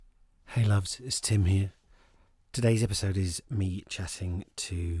Hey loves, it's Tim here. Today's episode is me chatting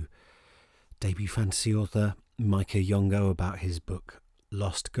to debut fantasy author Micah Yongo about his book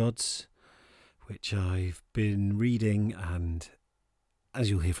Lost Gods, which I've been reading and, as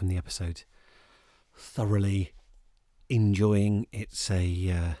you'll hear from the episode, thoroughly enjoying. It's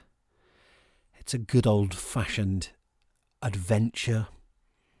a good old-fashioned adventure.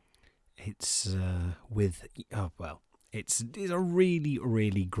 It's it's a really,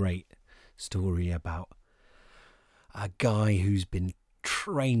 really great story about a guy who's been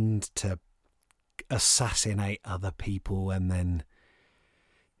trained to assassinate other people, and then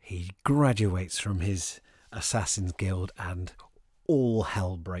he graduates from his Assassin's Guild and all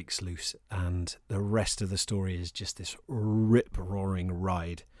hell breaks loose, and the rest of the story is just this rip-roaring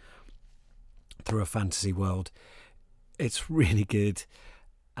ride through a fantasy world. It's really good,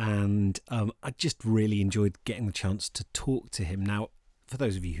 and I just really enjoyed getting the chance to talk to him. Now, for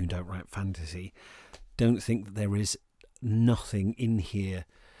those of you who don't write fantasy, don't think that there is nothing in here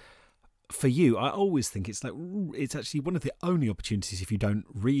for you. I always think it's actually one of the only opportunities, if you don't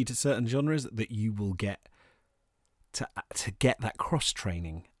read certain genres, that you will get to get that cross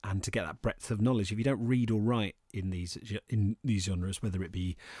training and to get that breadth of knowledge. If you don't read or write in these genres, whether it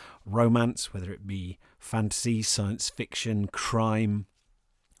be romance, whether it be fantasy, science fiction, crime,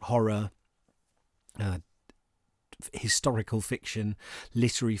 horror, historical fiction,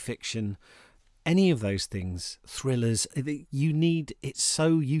 literary fiction, any of those things, thrillers, it's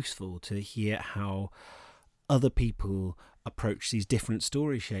so useful to hear how other people approach these different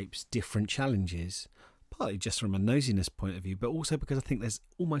story shapes, different challenges, partly just from a nosiness point of view, but also because I think there's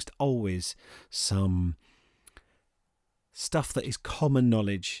almost always some stuff that is common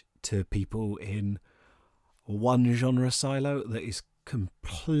knowledge to people in one genre silo that is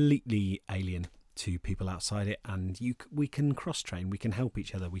completely alien to people outside it, and we can cross-train, we can help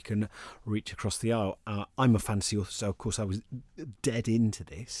each other, we can reach across the aisle. I'm a fantasy author, so of course I was dead into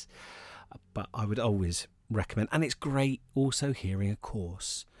this, but I would always recommend, and it's great also hearing a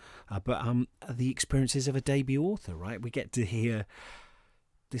course, but the experiences of a debut author, right? We get to hear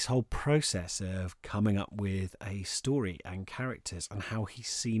this whole process of coming up with a story and characters and how he's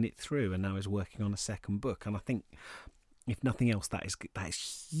seen it through, and now is working on a second book. And I think, if nothing else, that is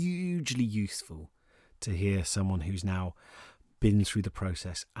hugely useful to hear someone who's now been through the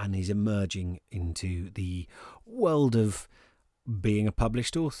process and is emerging into the world of being a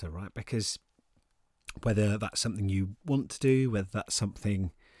published author, right? Because whether that's something you want to do, whether that's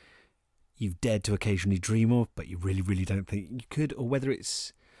something you've dared to occasionally dream of but you really, really don't think you could, or whether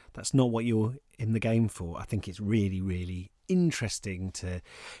that's not what you're in the game for, I think it's really, really interesting to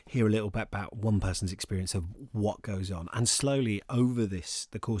hear a little bit about one person's experience of what goes on. And slowly over the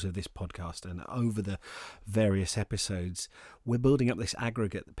course of this podcast and over the various episodes, we're building up this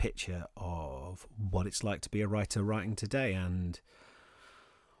aggregate picture of what it's like to be a writer writing today, and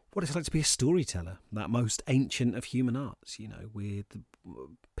what it's like to be a storyteller, that most ancient of human arts, with the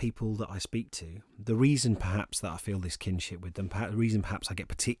people that I speak to. The reason perhaps that I feel this kinship with them, the reason perhaps I get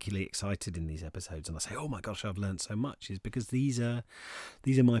particularly excited in these episodes and I say, oh my gosh, I've learned so much, is because these are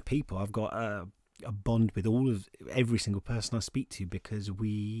my people. I've got a bond with every single person I speak to, because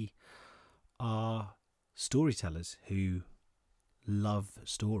we are storytellers who love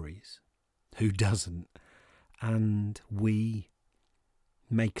stories. Who doesn't? And we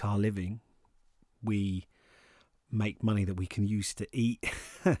make our living, we make money that we can use to eat.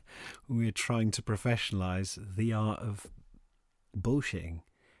 We're trying to professionalize the art of bullshitting.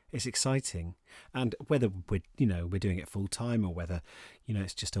 It's exciting, and whether we're doing it full time, or whether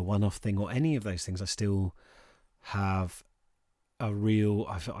it's just a one-off thing, or any of those things, I still have a real.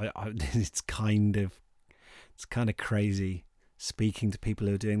 It's kind of crazy speaking to people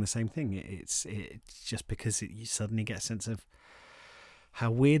who are doing the same thing. It's just because you suddenly get a sense of how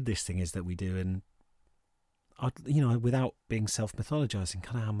weird this thing is that we do, and without being self-mythologizing,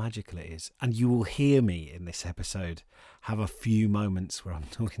 kind of how magical it is. And you will hear me in this episode have a few moments where I'm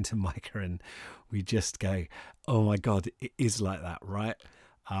talking to Micah and we just go, oh my God, it is like that, right?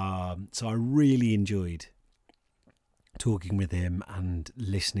 So I really enjoyed talking with him and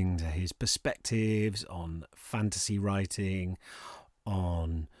listening to his perspectives on fantasy writing,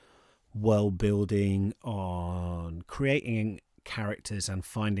 on world building, on creating characters and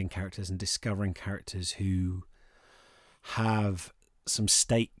finding characters and discovering characters who have some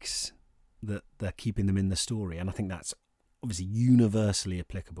stakes that they're keeping them in the story. And I think that's obviously universally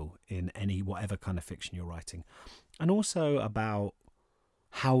applicable in whatever kind of fiction you're writing. And also about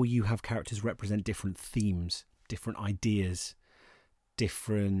how you have characters represent different themes, different ideas,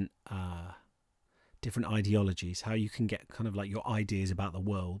 different ideologies, how you can get kind of like your ideas about the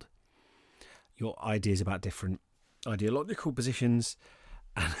world your ideas about different ideological positions,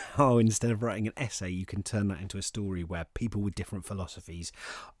 and how instead of writing an essay, you can turn that into a story where people with different philosophies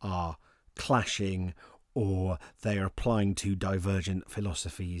are clashing, or they are applying two divergent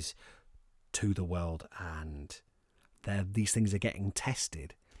philosophies to the world, and these things are getting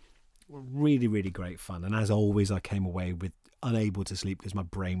tested. Really, really great fun. And as always, I came away with unable to sleep because my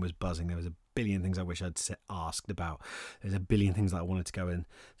brain was buzzing. There was a billion things I wish I'd asked about. There's a billion things that I wanted to go and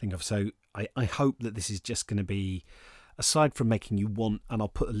think of. So I hope that this is just going to be, aside from making you want, and I'll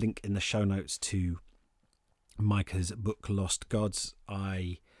put a link in the show notes to Micah's book Lost Gods,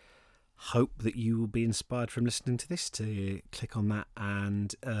 I hope that you will be inspired from listening to this to click on that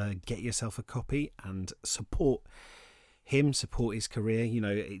and get yourself a copy and support him, support his career. You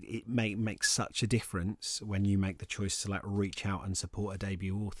know, it makes such a difference when you make the choice to like reach out and support a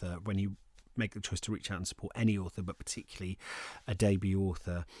debut author, when you make the choice to reach out and support any author, but particularly a debut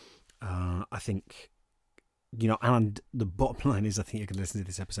author. I think, you know, and the bottom line is I think you're going to listen to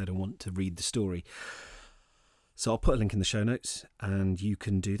this episode and want to read the story. So I'll put a link in the show notes and you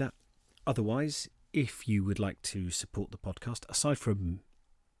can do that. Otherwise, if you would like to support the podcast, aside from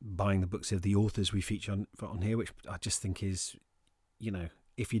buying the books of the authors we feature on here, which I just think is, you know,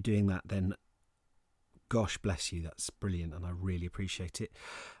 if you're doing that, then gosh bless you, that's brilliant and I really appreciate it.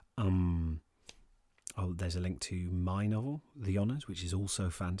 There's a link to my novel, The Honours, which is also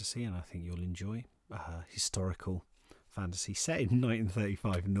fantasy and I think you'll enjoy. Historical fantasy set in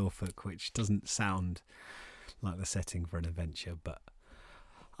 1935 Norfolk, which doesn't sound like the setting for an adventure, but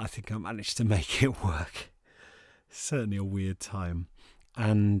I think I managed to make it work. Certainly a weird time.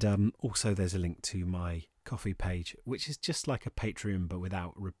 And also there's a link to my Ko-fi page, which is just like a Patreon but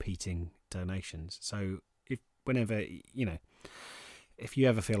without repeating donations. So if you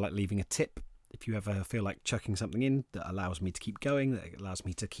ever feel like leaving a tip, if you ever feel like chucking something in that allows me to keep going, that allows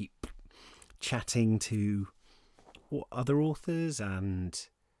me to keep chatting to other authors and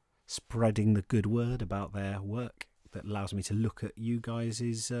spreading the good word about their work, that allows me to look at you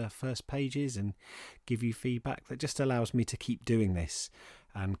guys' first pages and give you feedback, that just allows me to keep doing this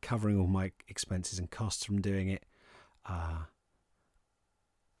and covering all my expenses and costs from doing it.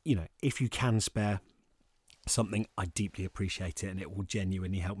 You know, if you can spare something, I deeply appreciate it and it will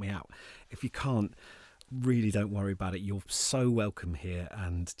genuinely help me out. If you can't, really don't worry about it. You're so welcome here,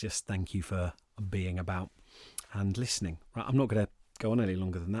 and just thank you for being about and listening. Right, I'm not going to go on any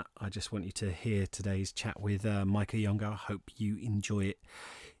longer than that. I just want you to hear today's chat with Micah Yongo. I hope you enjoy it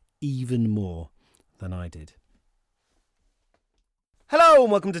even more than I did. Hello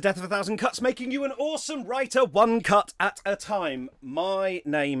and welcome to Death of a Thousand Cuts, making you an awesome writer one cut at a time. My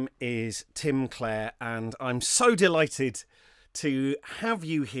name is Tim Clare and I'm so delighted to have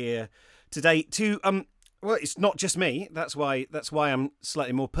you here today to well, it's not just me. That's why I'm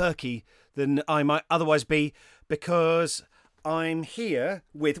slightly more perky than I might otherwise be, because I'm here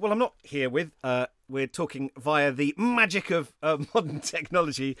with, well, I'm not here with, we're talking via the magic of modern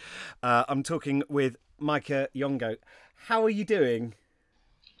technology. I'm talking with Micah Yongo. How are you doing?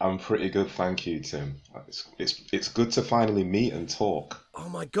 I'm pretty good, thank you, Tim. It's good to finally meet and talk. Oh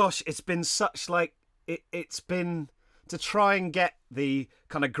my gosh, it's been such it's been to try and get the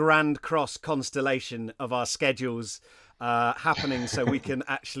kind of grand cross constellation of our schedules happening so we can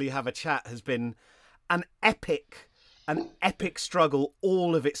actually have a chat has been an epic struggle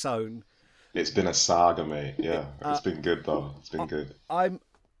all of its own. It's been a saga, mate. Yeah, it's been good though. It's been good.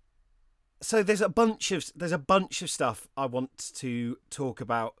 So there's a bunch of stuff I want to talk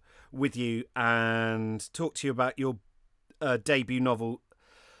about with you and talk to you about your debut novel,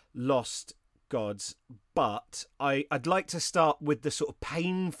 Lost Gods. But I'd like to start with the sort of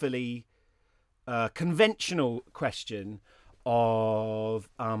painfully conventional question of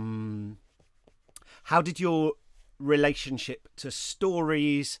how did your relationship to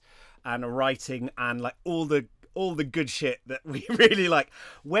stories and writing and like all the good shit that we really like,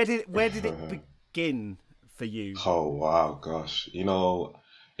 where did it begin for you? Oh wow, gosh, you know,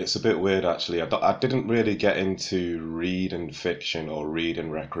 it's a bit weird actually. I didn't really get into reading fiction or reading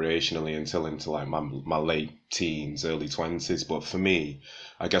recreationally until into like my late teens, early 20s. But for me,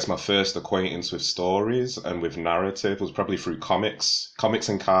 I guess my first acquaintance with stories and with narrative was probably through comics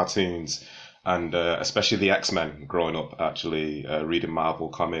and cartoons. And especially the X-Men growing up, actually reading Marvel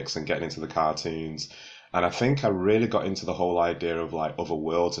comics and getting into the cartoons. And I think I really got into the whole idea of like other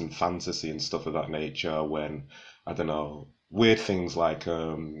worlds and fantasy and stuff of that nature when, I don't know, weird things like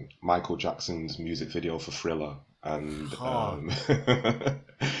Michael Jackson's music video for Thriller and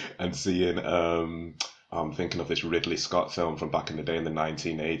and seeing I'm thinking of this Ridley Scott film from back in the day in the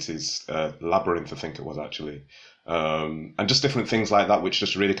 1980s, Labyrinth, I think it was actually. And just different things like that, which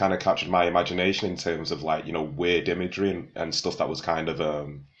just really kind of captured my imagination in terms of like, weird imagery and stuff that was kind of,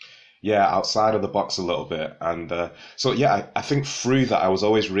 yeah, outside of the box a little bit. And so, yeah, I think through that, I was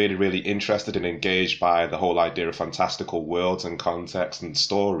always really, really interested and engaged by the whole idea of fantastical worlds and context and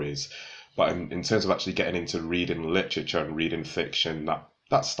stories. But in terms of actually getting into reading literature and reading fiction,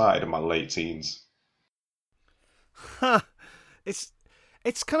 that started in my late teens. Huh.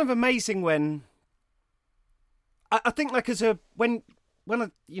 It's kind of amazing when I think like when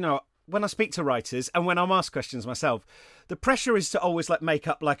I speak to writers and when I'm asked questions myself, the pressure is to always like make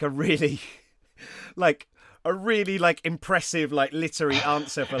up like a really like impressive like literary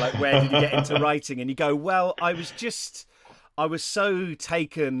answer for like where did you get into writing, and you go, well, I was so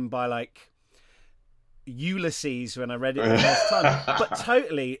taken by like Ulysses when I read it the first time. But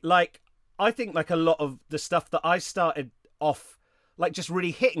totally, like, I think like a lot of the stuff that I started off like just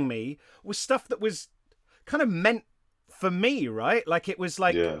really hitting me was stuff that was kind of meant for me, right? Like it was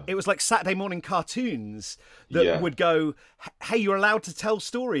like Saturday morning cartoons that would go, hey, you're allowed to tell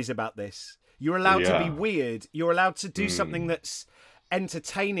stories about this. You're allowed to be weird. You're allowed to do something that's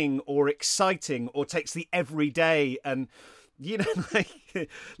entertaining or exciting or takes the everyday, and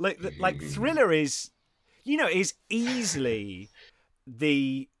like thriller is, is easily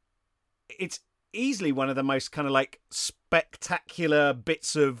it's easily one of the most kind of like spectacular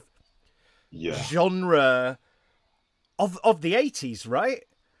bits of genre of the 80s, right?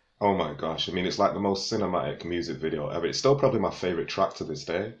 Oh my gosh. I mean, it's like the most cinematic music video ever. It's still probably my favorite track to this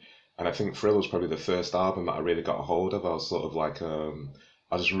day. And I think Thriller was probably the first album that I really got a hold of. I was sort of like,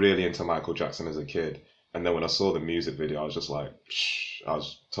 I was really into Michael Jackson as a kid. And then when I saw the music video, I was just like, I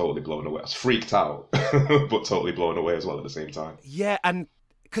was totally blown away. I was freaked out, but totally blown away as well at the same time. Yeah, and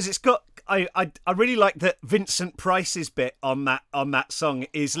because it's got, I really like that Vincent Price's bit on that song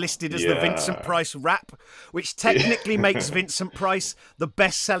is listed as the Vincent Price rap, which technically makes Vincent Price the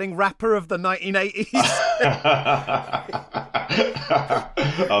best-selling rapper of the 1980s.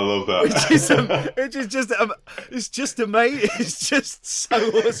 I love that. It's just amazing. It's just so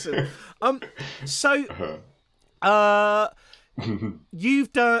awesome.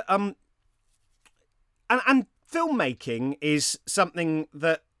 You've done and filmmaking is something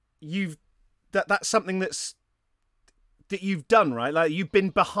that that's something that you've done, right? Like you've been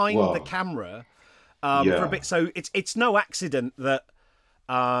behind the camera for a bit, so it's no accident that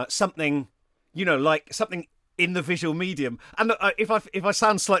something, like something in the visual medium. And if I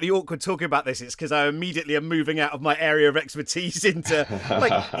sound slightly awkward talking about this, it's because I immediately am moving out of my area of expertise into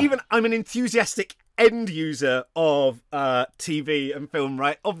like even I'm an enthusiastic end user of TV and film,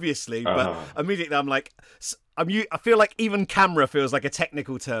 right? Obviously, but immediately I'm like, I feel like even camera feels like a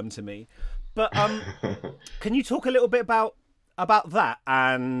technical term to me. But can you talk a little bit about that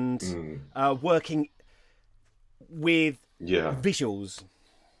and working with visuals?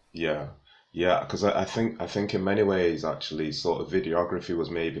 Yeah, because I think in many ways actually sort of videography was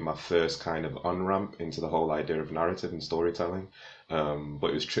maybe my first kind of on-ramp into the whole idea of narrative and storytelling. But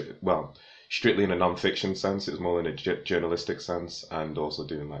it was strictly in a non-fiction sense. It was more in a journalistic sense, and also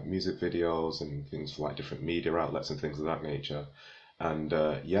doing like music videos and things for like different media outlets and things of that nature. And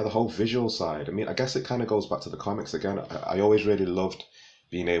the whole visual side. I mean, I guess it kind of goes back to the comics again. I always really loved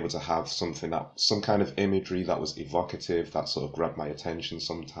being able to have some kind of imagery that was evocative, that sort of grabbed my attention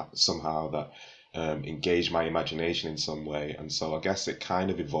somehow, that engaged my imagination in some way. And so I guess it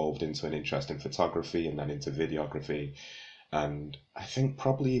kind of evolved into an interest in photography and then into videography. And I think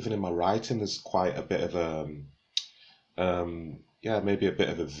probably even in my writing, there's quite a bit of maybe a bit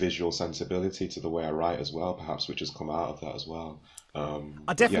of a visual sensibility to the way I write as well, perhaps, which has come out of that as well.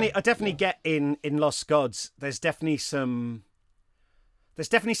 I definitely get in Lost Gods. There's definitely some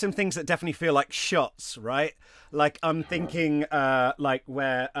things that definitely feel like shots, right? Like I'm thinking, like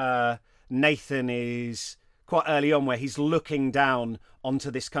where Nathan is quite early on, where he's looking down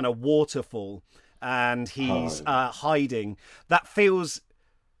onto this kind of waterfall and he's hiding. That feels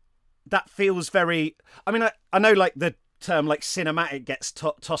very. I mean, I know like the term like cinematic gets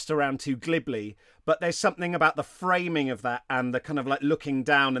tossed around too glibly, but there's something about the framing of that and the kind of like looking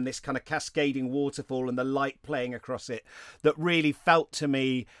down and this kind of cascading waterfall and the light playing across it that really felt to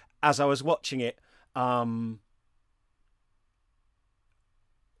me as I was watching it. Well,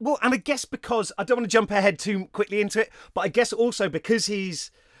 and I guess because I don't want to jump ahead too quickly into it, but I guess also because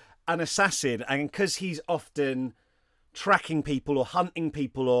he's an assassin and because he's often tracking people or hunting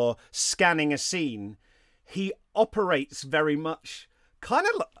people or scanning a scene, he operates very much kind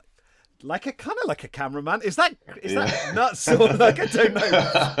of like a cameraman. Is that nuts? Or like, I don't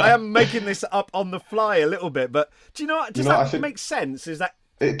know. I am making this up on the fly a little bit, but do you know? Does that make sense? Is that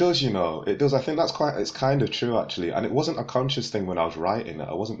It does, it does. I think it's kind of true actually. And it wasn't a conscious thing when I was writing it.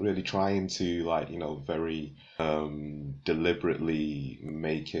 I wasn't really trying to like, very deliberately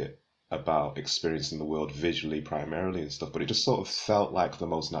make it about experiencing the world visually primarily and stuff, but it just sort of felt like the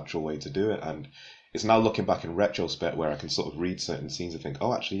most natural way to do it. And it's now looking back in retrospect where I can sort of read certain scenes and think,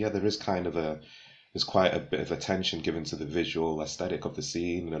 oh, actually, yeah, there's quite a bit of attention given to the visual aesthetic of the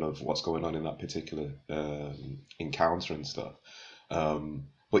scene and of what's going on in that particular encounter and stuff.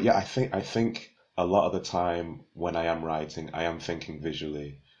 But yeah, I think a lot of the time when I am writing, I am thinking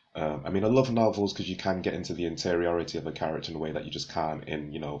visually. I mean, I love novels because you can get into the interiority of a character in a way that you just can't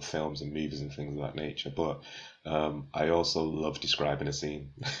in, films and movies and things of that nature. But I also love describing a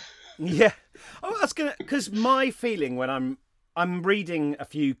scene. Yeah, I was gonna, because my feeling when I'm reading a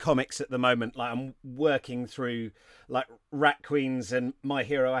few comics at the moment, like I'm working through like Rat Queens and My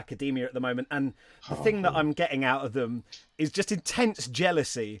Hero Academia at the moment, and the thing that I'm getting out of them is just intense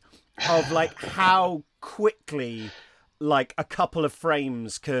jealousy of like how quickly like a couple of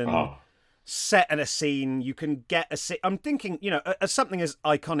frames can set in a scene. You can get a scene. I'm thinking, as something as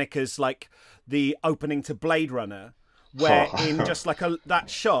iconic as like the opening to Blade Runner, where in just like that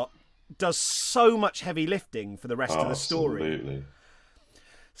shot does so much heavy lifting for the rest of the story. Absolutely.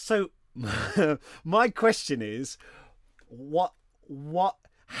 So my question is,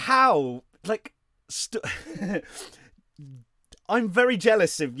 how, like, I'm very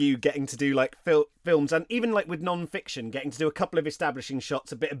jealous of you getting to do like films, and even like with non-fiction, getting to do a couple of establishing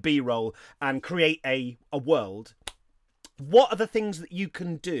shots, a bit of B-roll, and create a world. What are the things that you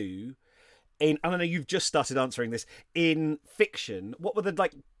can do in, I don't know, you've just started answering this, in fiction? What were the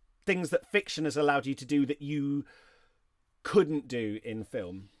like things that fiction has allowed you to do that you couldn't do in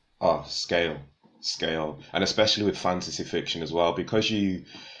film? Oh, scale, and especially with fantasy fiction as well, because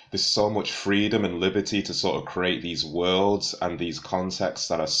there's so much freedom and liberty to sort of create these worlds and these contexts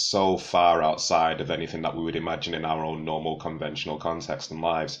that are so far outside of anything that we would imagine in our own normal conventional context and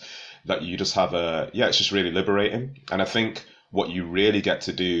lives, that you just have it's just really liberating. And I think what you really get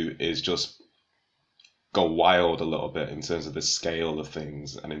to do is just go wild a little bit in terms of the scale of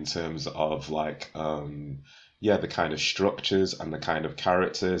things and in terms of like the kind of structures and the kind of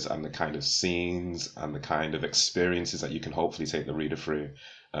characters and the kind of scenes and the kind of experiences that you can hopefully take the reader through.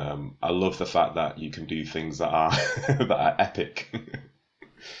 I love the fact that you can do things that are that are epic.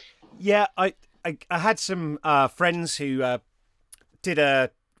 Yeah, I had some friends who wrote the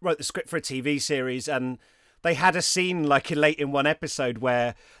script for a TV series, and they had a scene like late in one episode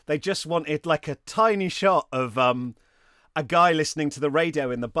where they just wanted like a tiny shot of a guy listening to the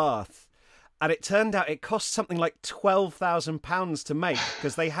radio in the bath. And it turned out it cost something like £12,000 to make,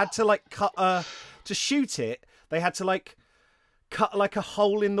 because they had to like to shoot it. They had to like cut like a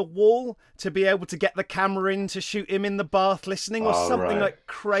hole in the wall to be able to get the camera in to shoot him in the bath listening, or something like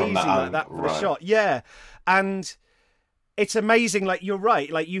crazy like that for the shot. Yeah. And it's amazing. Like, you're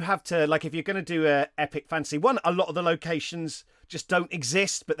right. Like, you have to, like, if you're going to do a epic fantasy one, a lot of the locations just don't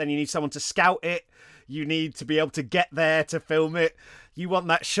exist, but then you need someone to scout it. You need to be able to get there to film it. You want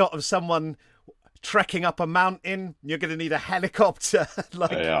that shot of someone trekking up a mountain. You're going to need a helicopter.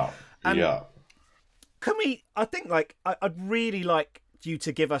 Can we, I think, like, I'd really like you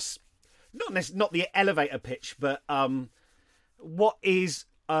to give us, not the elevator pitch, but what is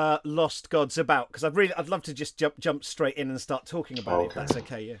Lost Gods about? Because I'd love to just jump straight in and start talking about it, if that's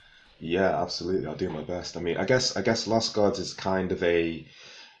okay. Yeah, absolutely. I'll do my best. I mean, I guess Lost Gods is kind of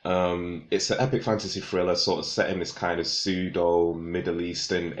it's an epic fantasy thriller sort of set in this kind of pseudo Middle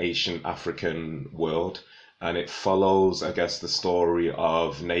Eastern, Asian, African world. And it follows, I guess, the story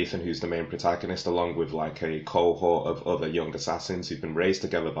of Nathan, who's the main protagonist, along with like a cohort of other young assassins who've been raised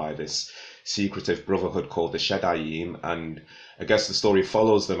together by this secretive brotherhood called the Shedayim. And I guess the story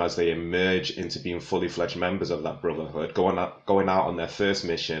follows them as they emerge into being fully fledged members of that brotherhood, going out on their first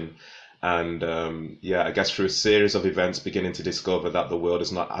mission. And I guess through a series of events, beginning to discover that the world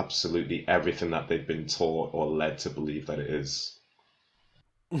is not absolutely everything that they've been taught or led to believe that it is.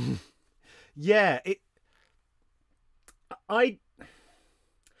 Yeah,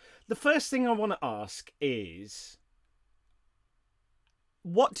 the first thing I want to ask is,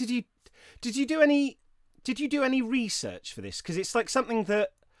 what did you do any research for this? Because it's like something that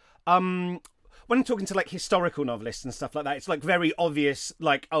when I'm talking to like historical novelists and stuff like that, it's like very obvious,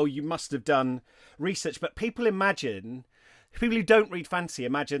 like, oh, you must have done research. But people who don't read fantasy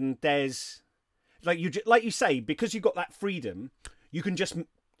imagine there's like you say, because you've got that freedom, you can just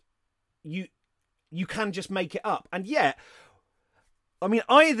you can just make it up. And yeah, I mean,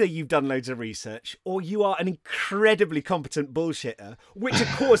 either you've done loads of research or you are an incredibly competent bullshitter, which of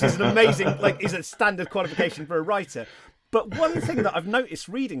course is an amazing, like, is a standard qualification for a writer. But one thing that I've noticed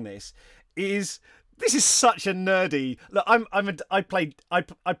reading this is such a nerdy. Look, I play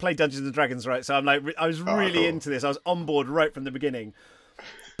Dungeons and Dragons, right? So I was really into this. I was on board right from the beginning.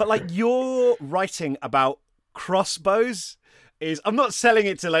 But like, you're writing about crossbows. I'm not selling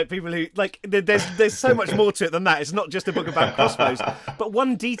it to like people who like. There's so much more to it than that. It's not just a book about crossbows. But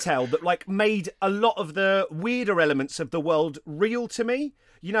one detail that like made a lot of the weirder elements of the world real to me.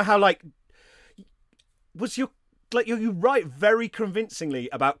 You know how like you write very convincingly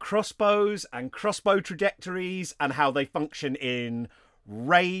about crossbows and crossbow trajectories and how they function in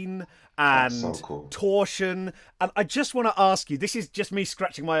rain and so cool. Torsion. And I just want to ask you, this is just me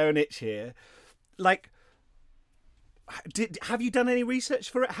scratching my own itch here. Like, have you done any research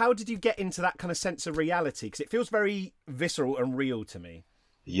for it? How did you get into that kind of sense of reality? Because it feels very visceral and real to me.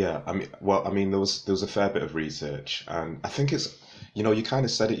 Yeah, I mean, there was a fair bit of research, and I think it's, you kind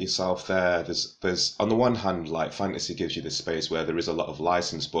of said it yourself there. There's on the one hand, like fantasy gives you this space where there is a lot of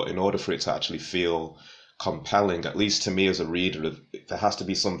license, but in order for it to actually feel compelling, at least to me as a reader, there has to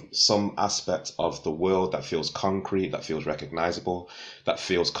be some aspect of the world that feels concrete, that feels recognizable, that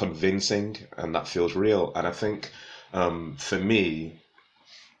feels convincing, and that feels real. And I think, for me,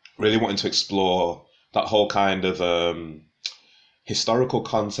 really wanting to explore that whole kind of historical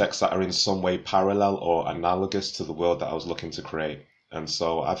contexts that are in some way parallel or analogous to the world that I was looking to create. And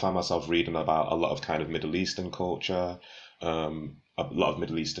so I found myself reading about a lot of kind of Middle Eastern culture, a lot of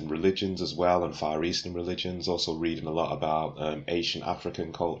Middle Eastern religions as well, and Far Eastern religions, also reading a lot about Asian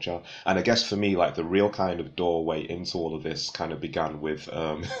African culture. And I guess for me, like the real kind of doorway into all of this kind of began with,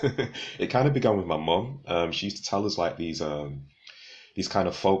 it kind of began with my mum. She used to tell us like these kind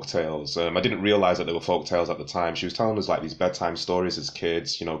of folk tales. I didn't realize that they were folk tales at the time. She was telling us like these bedtime stories as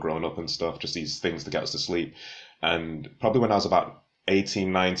kids, growing up and stuff, just these things to get us to sleep. And probably when I was about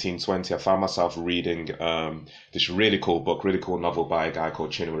 18, 19, 20, I found myself reading this really cool novel by a guy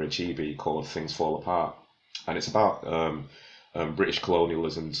called Chinua Achebe called Things Fall Apart. And it's about British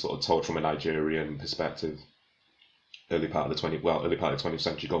colonialism sort of told from a Nigerian perspective. Early part of the 20th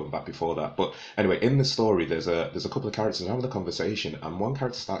century, going back before that. But anyway, in the story, there's a couple of characters having a conversation, and one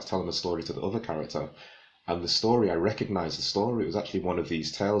character starts telling a story to the other character. And the story, I recognized the story. It was actually one of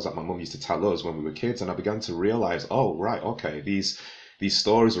these tales that my mum used to tell us when we were kids, and I began to realize, oh, right, okay, these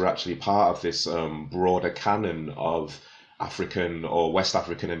stories were actually part of this broader canon of African, or West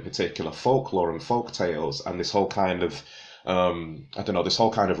African in particular, folklore and folk tales, and this whole kind of this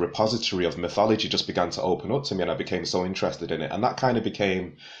whole kind of repository of mythology just began to open up to me, and I became so interested in it. And that kind of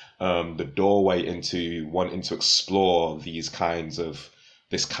became the doorway into wanting to explore this kind of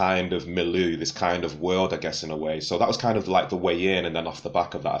milieu, this kind of world, I guess, in a way. So that was kind of like the way in, and then off the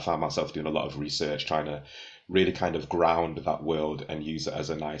back of that, I found myself doing a lot of research, trying to really kind of ground that world and use it as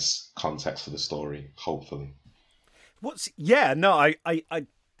a nice context for the story, hopefully.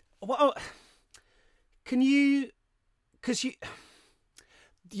 Can you... Because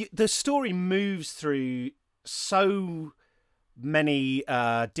the story moves through so many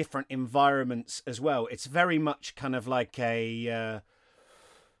different environments as well. It's very much kind of like it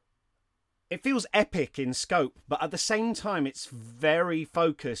feels epic in scope, but at the same time, it's very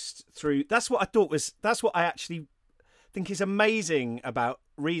focused through. That's what I actually think is amazing about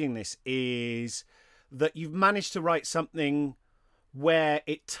reading this, is that you've managed to write something where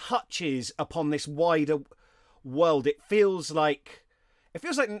it touches upon this wider world. It feels like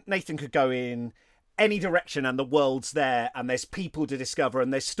Nathan could go in any direction, and the world's there, and there's people to discover,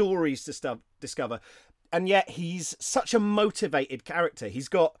 and there's stories to discover, and yet he's such a motivated character. He's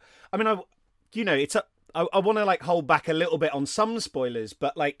got, I mean, I want to like hold back a little bit on some spoilers,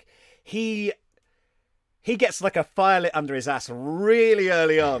 but like he gets like a fire lit under his ass really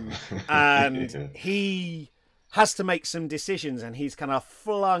early on, and he has to make some decisions, and he's kind of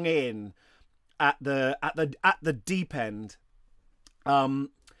flung in at the deep end, and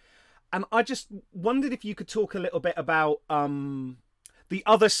I just wondered if you could talk a little bit about the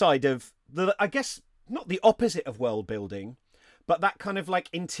other side of I guess not the opposite of world building, but that kind of like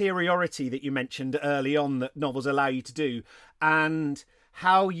interiority that you mentioned early on that novels allow you to do, and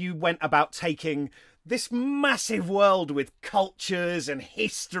how you went about taking this massive world with cultures and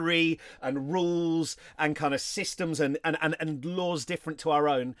history and rules and kind of systems and laws different to our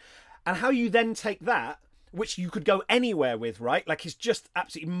own. And how you then take that, which you could go anywhere with, right? Like, it's just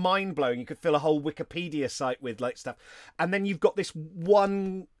absolutely mind-blowing. You could fill a whole Wikipedia site with like stuff. And then you've got this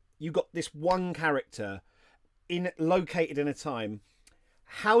one character located in a time.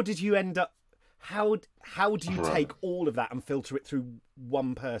 How did you end up? How do you take all of that and filter it through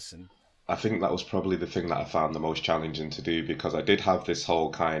one person? I think that was probably the thing that I found the most challenging to do, because I did have this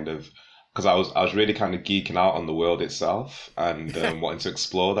whole kind of because I was really kind of geeking out on the world itself and wanting to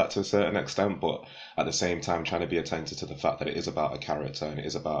explore that to a certain extent, but at the same time trying to be attentive to the fact that it is about a character and it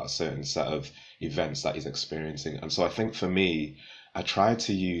is about a certain set of events that he's experiencing. And so I think for me, I tried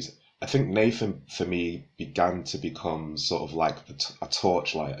to use. I think Nathan for me began to become sort of like a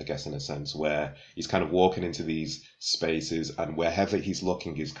torchlight, I guess, in a sense, where he's kind of walking into these spaces and wherever he's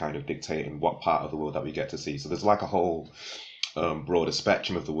looking is kind of dictating what part of the world that we get to see. So there's like a whole broader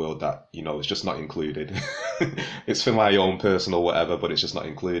spectrum of the world that is just not included. It's for my own personal whatever, but it's just not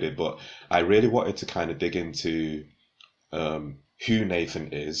included. But I really wanted to kind of dig into who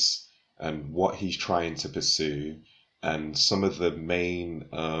Nathan is and what he's trying to pursue, and some of the main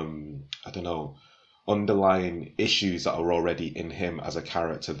underlying issues that are already in him as a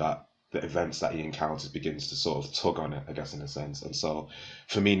character that the events that he encounters begins to sort of tug on it, I guess, in a sense. And so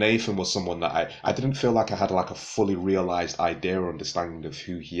for me, Nathan was someone that I didn't feel like I had like a fully realized idea or understanding of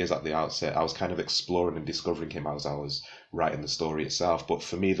who he is at the outset. I was kind of exploring and discovering him as I was writing the story itself. But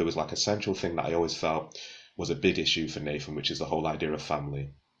for me, there was like a central thing that I always felt was a big issue for Nathan, which is the whole idea of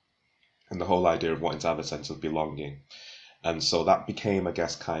family and the whole idea of wanting to have a sense of belonging. And so that became, I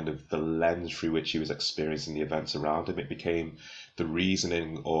guess, kind of the lens through which he was experiencing the events around him. It became the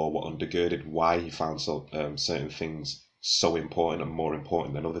reasoning or what undergirded why he found certain things so important and more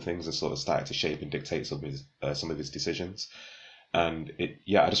important than other things, and sort of started to shape and dictate some of his decisions. And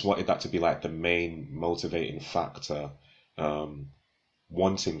I just wanted that to be like the main motivating factor,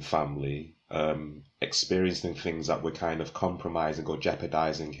 wanting family, experiencing things that were kind of compromising or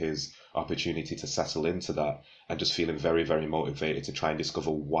jeopardizing his opportunity to settle into that, and just feeling very, very motivated to try and discover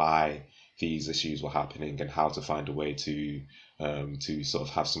why these issues were happening and how to find a way to sort of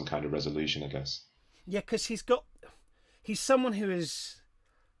have some kind of resolution, I guess. Yeah, because he's someone who is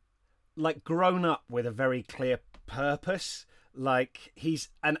like grown up with a very clear purpose. Like he's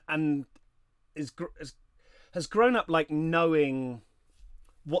and has grown up like knowing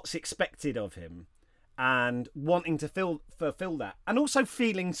what's expected of him and wanting to fulfill that, and also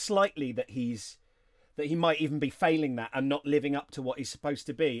feeling slightly that he might even be failing that and not living up to what he's supposed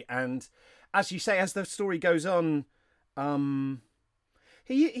to be. And as you say, as the story goes on,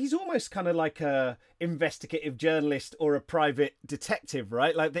 he's almost kind of like a investigative journalist or a private detective,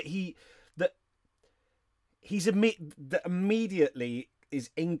 right? Like that he's immediately is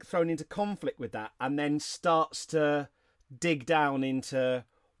thrown into conflict with that, and then starts to dig down into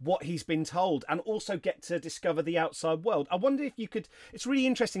what he's been told and also get to discover the outside world. I wonder if you could. It's really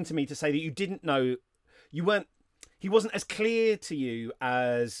interesting to me to say that you didn't know. He wasn't as clear to you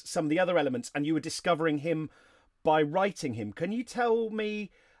as some of the other elements, and you were discovering him by writing him. Can you tell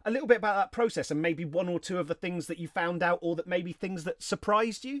me a little bit about that process and maybe one or two of the things that you found out, or that maybe things that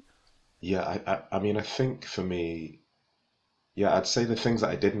surprised you? Yeah, I mean, I think for me, yeah, I'd say the things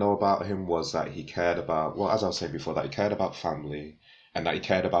that I did know about him was that he cared about, well, as I was saying before, that he cared about family and that he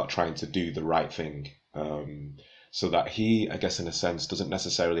cared about trying to do the right thing. So that he, I guess, in a sense, doesn't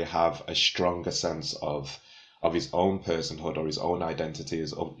necessarily have a stronger sense of his own personhood or his own identity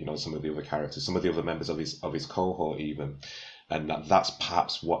as some of the other characters, some of the other members of his cohort even, and that's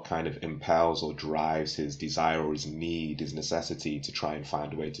perhaps what kind of impels or drives his desire or his need, his necessity to try and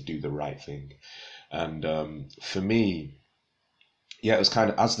find a way to do the right thing. And for me, yeah, it was kind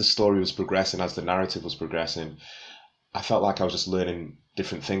of as the story was progressing, as the narrative was progressing, I felt like I was just learning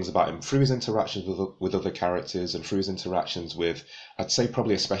different things about him through his interactions with other characters and through his interactions with, I'd say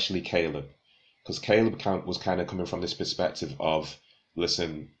probably especially Caleb, because Caleb was kind of coming from this perspective of,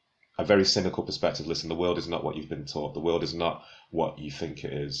 listen, a very cynical perspective. Listen, the world is not what you've been taught. The world is not what you think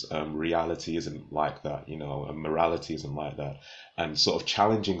it is. Reality isn't like that, and morality isn't like that. And sort of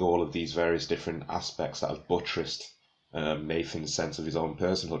challenging all of these various different aspects that have buttressed Nathan's sense of his own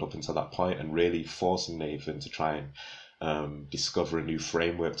personhood up until that point, and really forcing Nathan to try and discover a new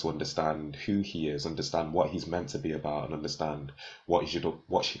framework to understand who he is, understand what he's meant to be about, and understand what he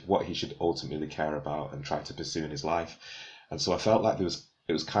should ultimately care about and try to pursue in his life. And so I felt like it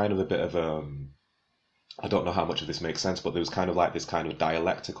was kind of a bit of I don't know how much of this makes sense, but there was kind of like this kind of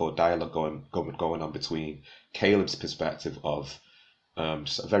dialectic or dialogue going on between Caleb's perspective of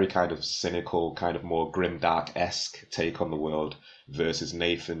just a very kind of cynical, kind of more grimdark-esque take on the world versus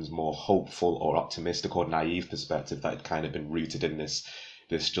Nathan's more hopeful or optimistic or naive perspective that had kind of been rooted in this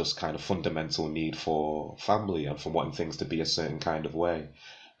just kind of fundamental need for family and for wanting things to be a certain kind of way.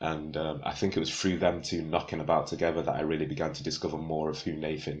 And I think it was through them two knocking about together that I really began to discover more of who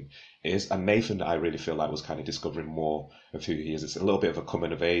Nathan is. And Nathan, I really feel like, was kind of discovering more of who he is. It's a little bit of a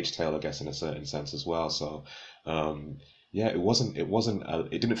coming of age tale, I guess, in a certain sense as well. So yeah,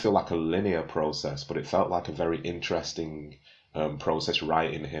 it didn't feel like a linear process, but it felt like a very interesting process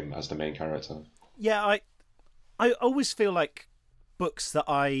writing him as the main character. Yeah, I always feel like books that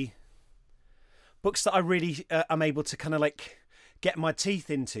I really am able to kind of like get my teeth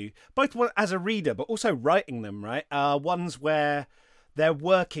into, both as a reader but also writing them, right? Ones where they're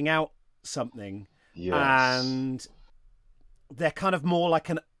working out something, Yes. and they're kind of more like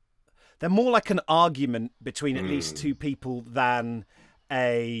an argument between at least two people than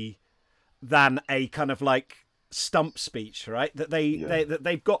a kind of like stump speech, right? That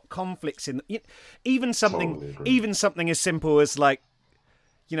they've got conflicts in even something Totally agree. even something as simple as like,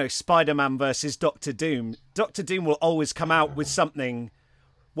 you know, Spider-Man versus Doctor Doom. Doctor Doom will always come out with something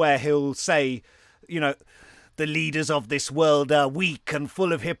where he'll say, you know, the leaders of this world are weak and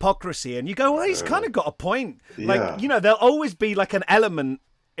full of hypocrisy, and you go, well, he's kind of got a point. Like, Yeah. you know, there'll always be like an element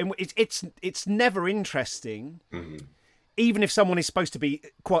in it's never interesting. Even if someone is supposed to be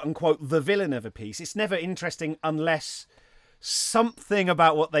quote unquote the villain of a piece, it's never interesting unless something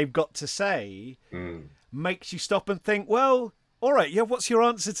about what they've got to say makes you stop and think, well, all right, yeah, what's your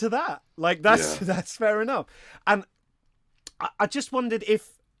answer to that? Like, that's fair enough. And I just wondered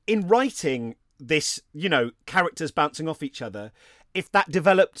if in writing this, you know, characters bouncing off each other, if that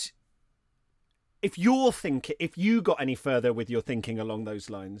developed, if you got any further with your thinking along those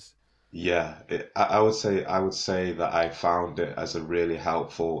lines. Yeah, I would say that I found it as a really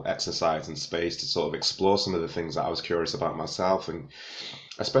helpful exercise and space to sort of explore some of the things that I was curious about myself, and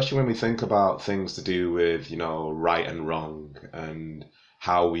especially when we think about things to do with, you know, right and wrong and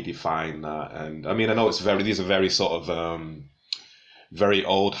how we define that. And I mean, I know these are very sort of very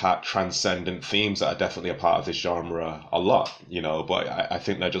old hat transcendent themes that are definitely a part of this genre a lot, you know, but I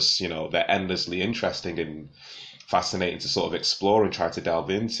think they're just, you know, they're endlessly interesting and fascinating to sort of explore and try to delve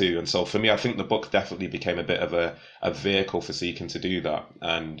into. And so for me, I think the book definitely became a bit of a vehicle for seeking to do that.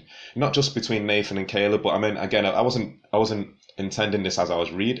 And not just between Nathan and Caleb, but I mean, again, I wasn't intending this as I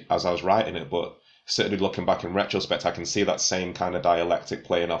was writing it, but certainly looking back in retrospect, I can see that same kind of dialectic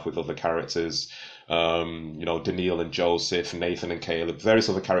playing off with other characters. You know, Daniil and Joseph, Nathan and Caleb, various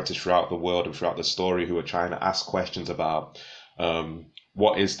other characters throughout the world and throughout the story who are trying to ask questions about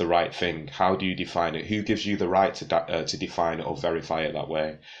what is the right thing? How do you define it? Who gives you the right to define it or verify it that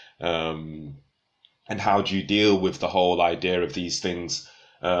way? And how do you deal with the whole idea of these things?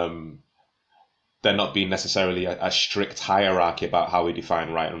 There not being necessarily a strict hierarchy about how we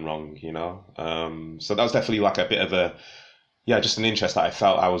define right and wrong, you know? So that was definitely like a bit of just an interest that I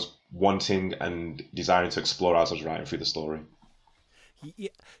felt I was wanting and desiring to explore as I was writing through the story. Yeah,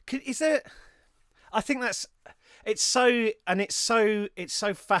 is there? I think that's it's so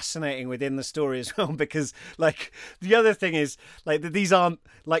fascinating within the story as well, because like the other thing is like that these aren't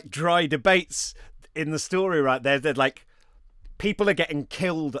like dry debates in the story, right? They're like people are getting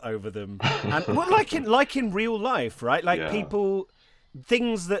killed over them, and well, like in real life, right? Like people,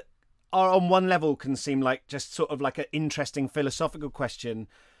 things that are on one level can seem like just sort of like an interesting philosophical question.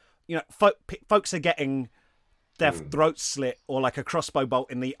 You know, folks are getting their throats slit or like a crossbow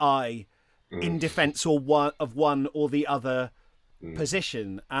bolt in the eye in defense or one or the other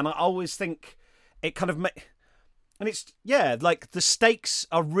position. And I always think it kind of and it's like the stakes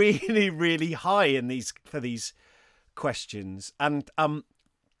are really, really high in for these questions. And I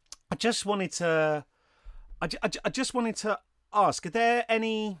just wanted to ask, are there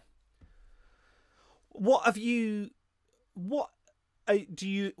any,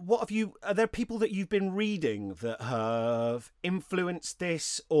 are there people that you've been reading that have influenced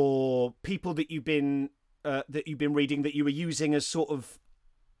this, or people that you've been reading that you were using as sort of,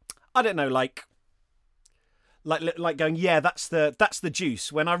 I don't know, like going, yeah, that's the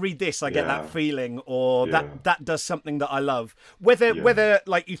juice. When I read this, I get that feeling, or that does something that I love. Whether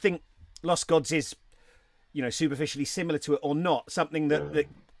like you think Lost Gods is, you know, superficially similar to it or not, something that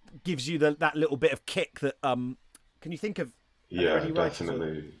gives you that little bit of kick that can you think of? Yeah,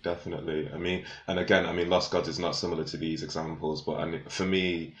 definitely. I mean, and again, I mean, Lost Gods is not similar to these examples, but for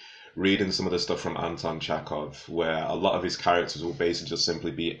me, reading some of the stuff from Anton Chekhov, where a lot of his characters will basically just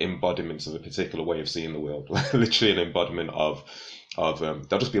simply be embodiments of a particular way of seeing the world, literally an embodiment of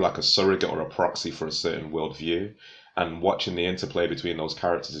they'll just be like a surrogate or a proxy for a certain worldview. And watching the interplay between those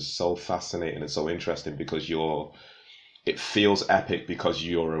characters is so fascinating and so interesting, because it feels epic because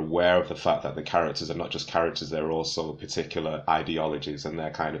you're aware of the fact that the characters are not just characters, they're also particular ideologies, and they're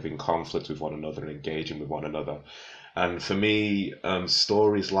kind of in conflict with one another and engaging with one another. And for me,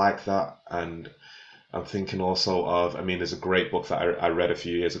 stories like that, and I'm thinking also of, I mean, there's a great book that I read a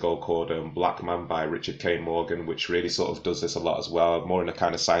few years ago called Black Man by Richard K. Morgan, which really sort of does this a lot as well, more in a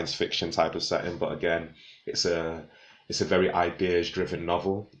kind of science fiction type of setting. But again, it's a very ideas-driven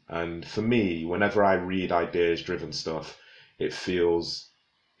novel. And for me, whenever I read ideas-driven stuff, it feels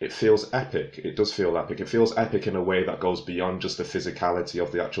epic. It does feel epic. It feels epic in a way that goes beyond just the physicality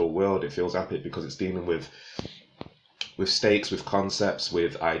of the actual world. It feels epic because it's dealing with stakes, with concepts,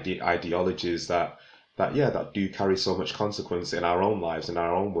 with ideologies that do carry so much consequence in our own lives, in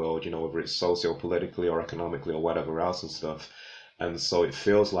our own world, whether it's socio-politically or economically or whatever else and stuff. And so it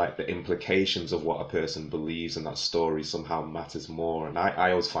feels like the implications of what a person believes in that story somehow matters more. And I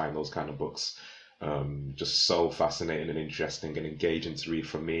always find those kind of books just so fascinating and interesting and engaging to read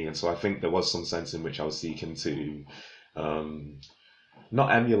for me. And so I think there was some sense in which I was seeking to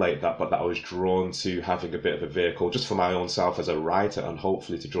not emulate that, but that I was drawn to having a bit of a vehicle just for my own self as a writer, and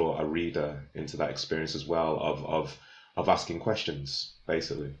hopefully to draw a reader into that experience as well of asking questions,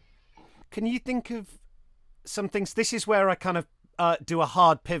 basically. Can you think of some things? This is where I kind of do a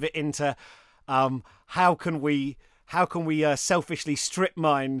hard pivot into how can we selfishly strip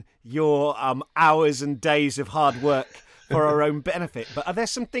mine your hours and days of hard work for our own benefit. But are there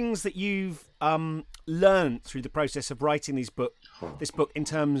some things that you've learned through the process of writing this book in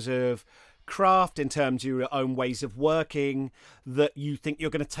terms of craft, in terms of your own ways of working, that you think you're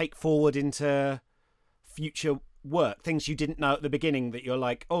going to take forward into future work? Things you didn't know at the beginning that you're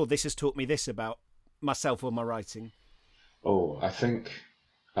like, oh, this has taught me this about myself or my writing? Oh, I think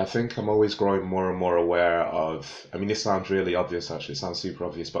I'm always growing more and more aware of, I mean, this sounds really obvious, actually, it sounds super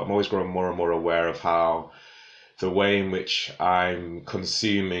obvious, but I'm always growing more and more aware of how the way in which I'm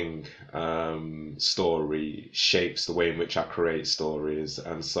consuming story shapes the way in which I create stories.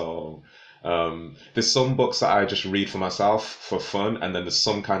 And so there's some books that I just read for myself for fun, and then there's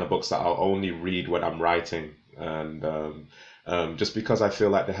some kind of books that I'll only read when I'm writing. And just because I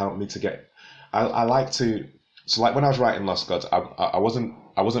feel like they help me to get, I like to, so like when I was writing Lost Gods, I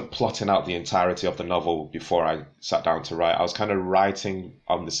wasn't plotting out the entirety of the novel before I sat down to write. I was kind of writing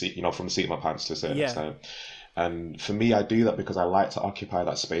on the seat, from the seat of my pants to a certain extent. And for me, I do that because I like to occupy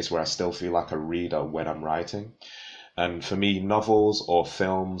that space where I still feel like a reader when I'm writing. And for me, novels or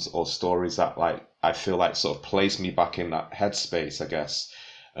films or stories that I feel like sort of place me back in that headspace, I guess,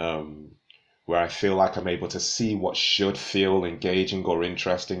 where I feel like I'm able to see what should feel engaging or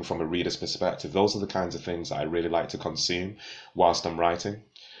interesting from a reader's perspective. Those are the kinds of things that I really like to consume whilst I'm writing.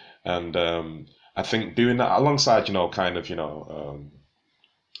 And I think doing that alongside,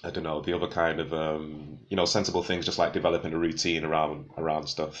 I don't know, the other kind of, sensible things, just like developing a routine around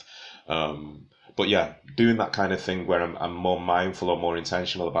stuff. But yeah, doing that kind of thing where I'm more mindful or more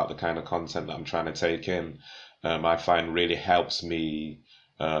intentional about the kind of content that I'm trying to take in, I find really helps me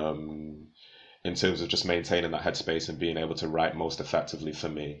in terms of just maintaining that headspace and being able to write most effectively for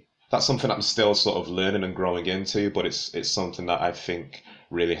me. That's something I'm still sort of learning and growing into, but it's something that I think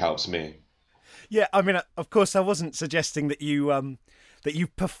really helps me. Yeah, I mean, of course, I wasn't suggesting that you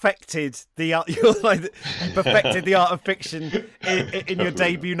perfected the art. Perfected the art of fiction in your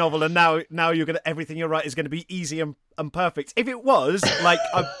debut novel, and now you're gonna, everything you write is going to be easy and perfect. If it was, like,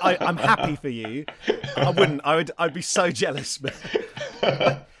 I'm happy for you. I wouldn't. I'd be so jealous.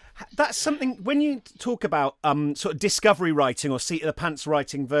 But that's something when you talk about sort of discovery writing or seat of the pants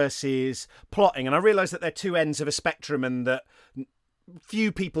writing versus plotting, and I realise that they're two ends of a spectrum, and that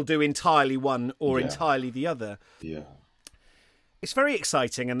few people do entirely one or entirely the other. Yeah. It's very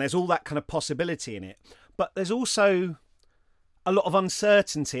exciting, and there's all that kind of possibility in it. But there's also a lot of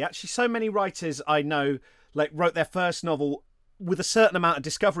uncertainty. Actually, so many writers I know wrote their first novel with a certain amount of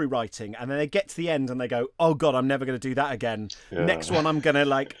discovery writing, and then they get to the end and they go, "Oh God, I'm never going to do that again. Yeah. Next one, I'm gonna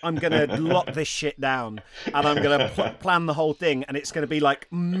lock this shit down, and I'm gonna plan the whole thing, and it's going to be like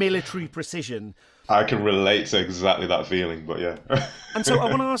military precision." I can relate to exactly that feeling, but yeah. And so I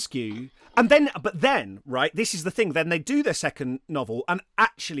want to ask you. But then, right, this is the thing. Then they do their second novel, and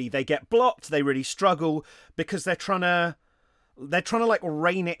actually they get blocked. They really struggle because they're trying to like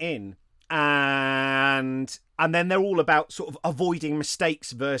rein it in, and then they're all about sort of avoiding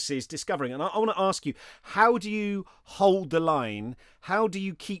mistakes versus discovering. And I want to ask you, how do you hold the line? How do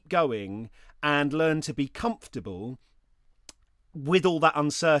you keep going and learn to be comfortable with all that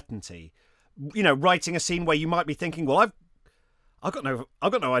uncertainty? Writing a scene where you might be thinking, well, I've got no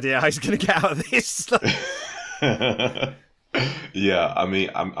idea how he's going to get out of this. Yeah, I mean,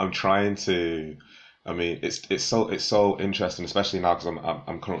 I'm trying to. I mean, it's so interesting, especially now because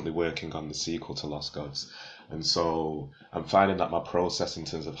I'm currently working on the sequel to Lost Gods, and so I'm finding that my process in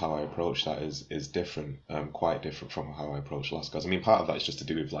terms of how I approach that is different, quite different from how I approach Lost Gods. I mean, part of that is just to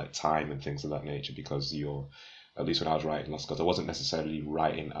do with like time and things of that nature, because at least when I was writing Lost Gods, I wasn't necessarily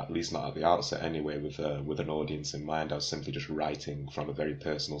writing, at least not at the outset anyway, with an audience in mind. I was simply just writing from a very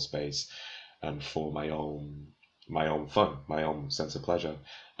personal space and for my own fun, my own sense of pleasure.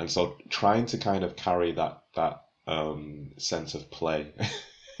 And so trying to kind of carry that sense of play.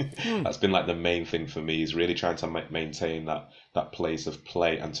 That's been like the main thing for me, is really trying to maintain that place of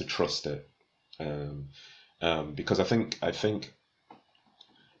play and to trust it. Because I think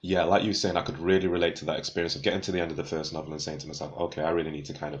yeah, like you were saying, I could really relate to that experience of getting to the end of the first novel and saying to myself, okay, I really need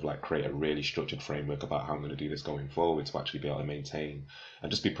to kind of like create a really structured framework about how I'm going to do this going forward to actually be able to maintain and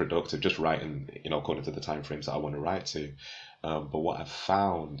just be productive, just writing, according to the time frames that I want to write to. But what I've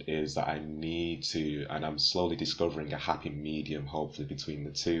found is that I need to, and I'm slowly discovering a happy medium, hopefully, between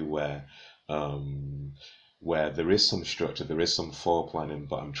the two, where there is some structure, there is some foreplanning,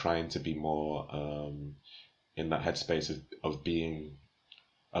 but I'm trying to be more in that headspace of being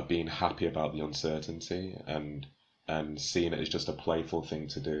happy about the uncertainty and seeing it as just a playful thing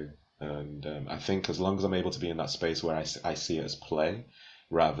to do. And I think as long as I'm able to be in that space where I see it as play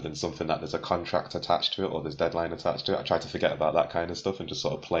rather than something that there's a contract attached to it or there's deadline attached to it, I try to forget about that kind of stuff and just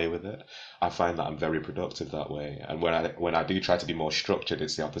sort of play with it. I find that I'm very productive that way. And when I do try to be more structured,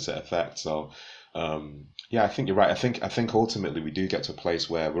 it's the opposite effect. So yeah, I think you're right. I think ultimately we do get to a place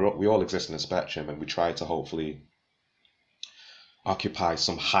where we all exist in a spectrum, and we try to hopefully occupy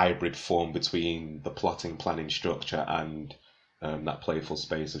some hybrid form between the plotting, planning, structure, and that playful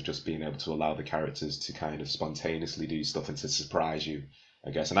space of just being able to allow the characters to kind of spontaneously do stuff and to surprise you,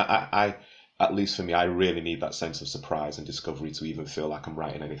 I guess. And I at least for me, I really need that sense of surprise and discovery to even feel like I'm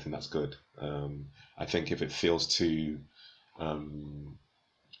writing anything that's good. I think if it feels too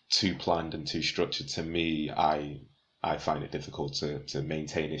planned and too structured, to me, I find it difficult to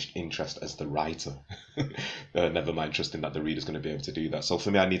maintain interest as the writer. Never mind trusting that the reader's going to be able to do that. So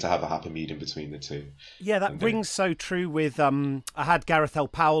for me, I need to have a happy medium between the two. Yeah, that rings so true with... I had Gareth L.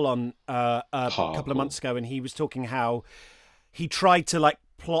 Powell on a couple of months ago, and he was talking how he tried to like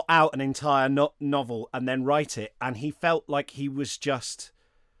plot out an entire novel and then write it, and he felt like he was just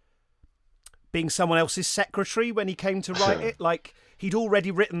being someone else's secretary when he came to write it. Like... he'd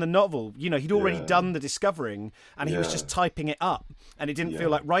already written the novel, he'd already done the discovering, and he was just typing it up, and it didn't feel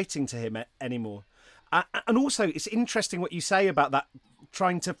like writing to him anymore. And also, it's interesting what you say about that,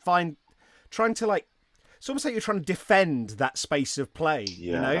 trying to like, it's almost like you're trying to defend that space of play.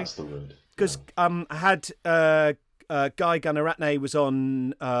 Yeah, that's the word. Because I had Guy Gunaratne was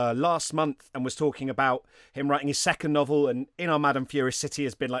on last month and was talking about him writing his second novel, and In Our Madame Furious City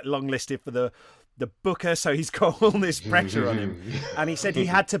has been like longlisted for the Booker, so he's got all this pressure on him. And he said he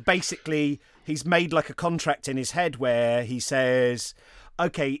had to he's made like a contract in his head where he says,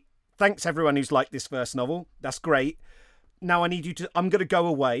 okay, thanks everyone who's liked this first novel. That's great. Now I'm going to go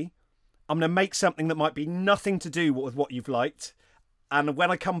away. I'm going to make something that might be nothing to do with what you've liked. And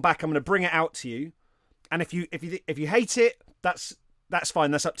when I come back, I'm going to bring it out to you. And if you hate it, that's fine.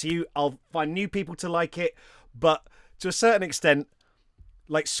 That's up to you. I'll find new people to like it. But to a certain extent,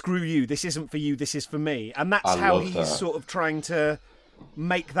 like, screw you, this isn't for you, this is for me. And that's how he's sort of trying to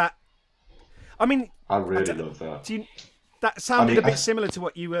make that... I mean... I really love that. That sounded a bit similar to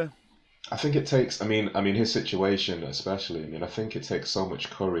what you were... I think it takes... I mean, his situation especially, I think it takes so much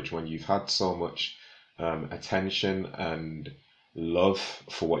courage when you've had so much attention and love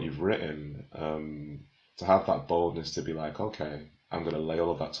for what you've written, to have that boldness to be like, okay, I'm going to lay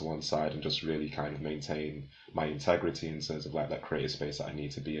all of that to one side and just really kind of maintain my integrity in terms of like that creative space that I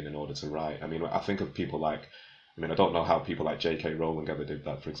need to be in order to write. I mean, I think of people like, I don't know how people like J.K. Rowling ever did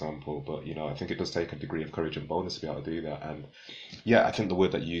that, for example, but, I think it does take a degree of courage and boldness to be able to do that. And yeah, I think the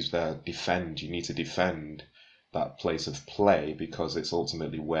word that you used there, defend, you need to defend that place of play because it's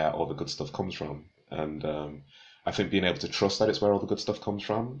ultimately where all the good stuff comes from. And I think being able to trust that it's where all the good stuff comes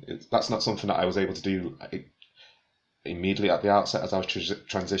from, that's not something that I was able to do immediately at the outset as I was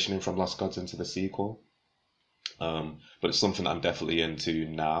transitioning from Lost Gods into the sequel. But it's something that I'm definitely into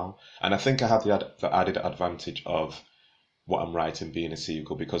now. And I think I have the added advantage of what I'm writing being a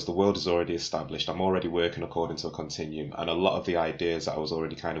sequel because the world is already established. I'm already working according to a continuum. And a lot of the ideas that I was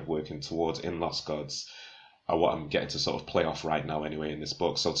already kind of working towards in Lost Gods are what I'm getting to sort of play off right now anyway in this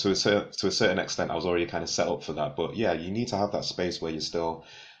book. So to a certain extent, I was already kind of set up for that. But yeah, you need to have that space where you're still...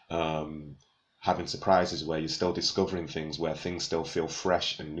 having surprises, where you're still discovering things, where things still feel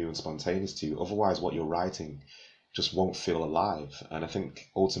fresh and new and spontaneous to you. Otherwise, what you're writing just won't feel alive. And I think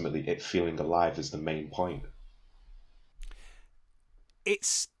ultimately it feeling alive is the main point. I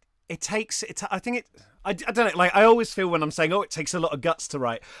don't know, like I always feel when I'm saying, it takes a lot of guts to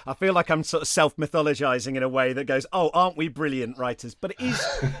write, I feel like I'm sort of self-mythologizing in a way that goes, aren't we brilliant writers? But it is,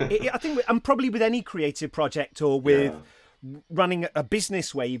 I think, I'm probably with any creative project or with... running a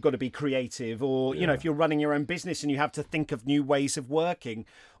business where you've got to be creative or, if you're running your own business and you have to think of new ways of working,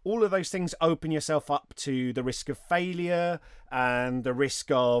 all of those things open yourself up to the risk of failure and the risk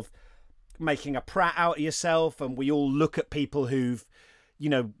of making a prat out of yourself, and we all look at people who've,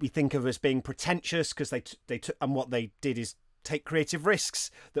 we think of as being pretentious because they took, and what they did is take creative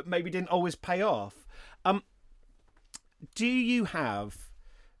risks that maybe didn't always pay off. Do you have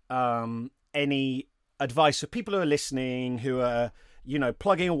any advice for people who are listening, who are,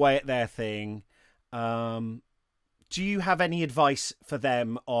 plugging away at their thing? Do you have any advice for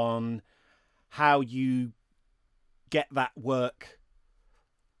them on how you get that work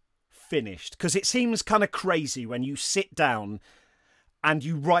finished? Because it seems kind of crazy when you sit down and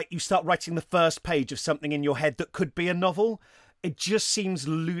you start writing the first page of something in your head that could be a novel. It just seems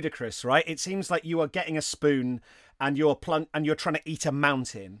ludicrous, right? It seems like you are getting a spoon and you're trying to eat a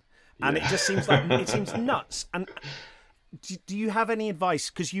mountain, and it just seems like it seems nuts. And do you have any advice?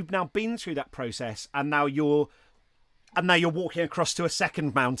 Because you've now been through that process, and now you're walking across to a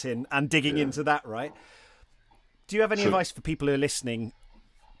second mountain and digging into that, right? Do you have any advice for people who are listening?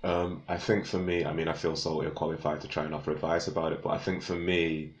 I think for me, I feel so ill-qualified to try and offer advice about it, but I think for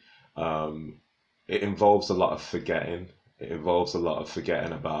me, it involves a lot of forgetting. It involves a lot of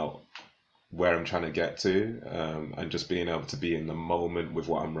forgetting about where I'm trying to get to, and just being able to be in the moment with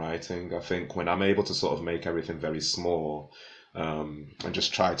what I'm writing. I think when I'm able to sort of make everything very small, and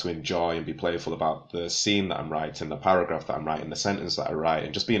just try to enjoy and be playful about the scene that I'm writing, the paragraph that I'm writing, the sentence that I write,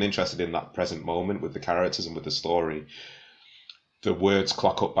 and just being interested in that present moment with the characters and with the story, the words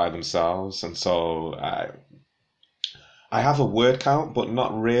clock up by themselves. And so I have a word count, but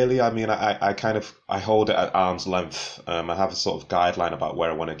not really. I hold it at arm's length. I have a sort of guideline about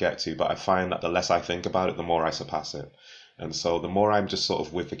where I want to get to, but I find that the less I think about it, the more I surpass it. And so the more I'm just sort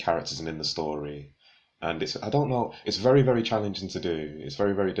of with the characters and in the story. And it's very, very challenging to do. It's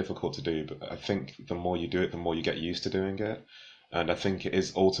very, very difficult to do, but I think the more you do it, the more you get used to doing it. And I think it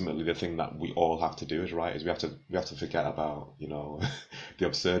is ultimately the thing that we all have to do as writers. We have to forget about, the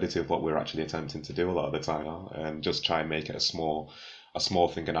absurdity of what we're actually attempting to do a lot of the time, and just try and make it a small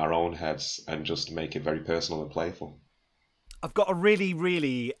thing in our own heads, and just make it very personal and playful. I've got a really,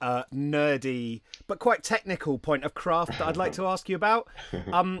 really nerdy but quite technical point of craft that I'd like to ask you about.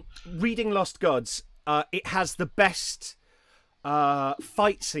 Reading Lost Gods, it has the best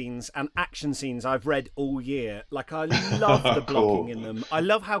fight scenes and action scenes I've read all year. Like, I love the blocking in them. I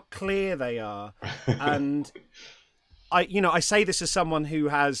love how clear they are. And I say this as someone who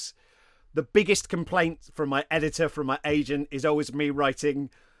has the biggest complaint from my editor, from my agent, is always me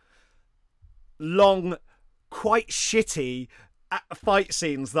writing long, quite shitty fight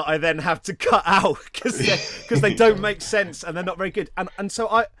scenes that I then have to cut out because they don't make sense and they're not very good. And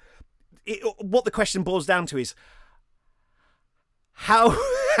so what the question boils down to is, how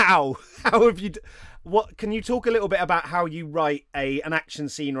have you? What can you talk a little bit about how you write an action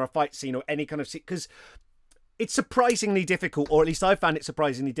scene or a fight scene or any kind of scene? Because it's surprisingly difficult, or at least I found it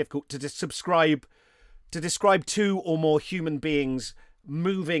surprisingly difficult to describe two or more human beings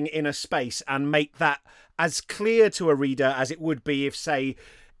moving in a space and make that as clear to a reader as it would be if, say,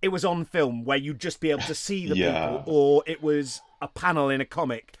 it was on film where you'd just be able to see the people, or it was a panel in a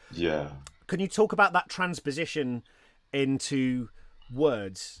comic. Yeah. Can you talk about that transposition into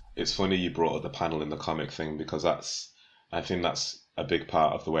words? It's funny you brought up the panel in the comic thing, because I think that's a big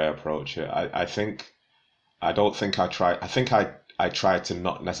part of the way I approach it. I think I try to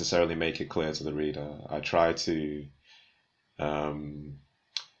not necessarily make it clear to the reader. I try to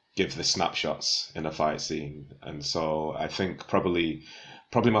give the snapshots in a fight scene, and so I think probably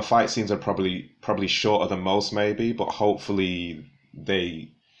my fight scenes are probably shorter than most, maybe, but hopefully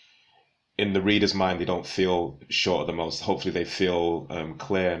in the reader's mind, they don't feel short of the most. Hopefully they feel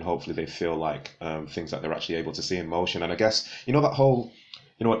clear, and hopefully they feel like things that they're actually able to see in motion. And I guess, that whole,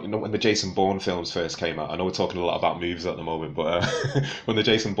 when the Jason Bourne films first came out, I know we're talking a lot about movies at the moment, but when the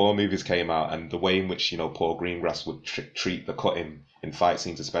Jason Bourne movies came out, and the way in which, Paul Greengrass would treat the cutting in fight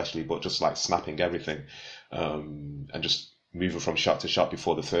scenes especially, but just like snapping everything, and just moving from shot to shot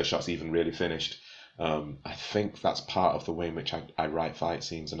before the first shot's even really finished. I think that's part of the way in which I write fight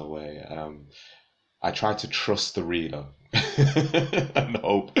scenes in a way. I try to trust the reader and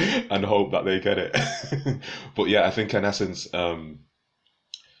hope that they get it. But yeah, I think in essence,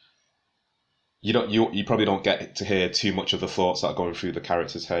 you probably don't get to hear too much of the thoughts that are going through the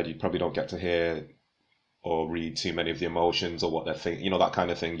character's head. You probably don't get to hear or read too many of the emotions or what they're thinking, that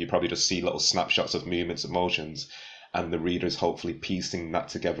kind of thing. You probably just see little snapshots of movements, emotions, and the reader is hopefully piecing that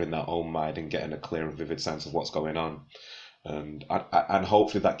together in their own mind and getting a clear and vivid sense of what's going on. And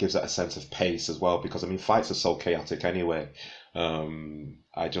hopefully that gives it a sense of pace as well, because fights are so chaotic anyway.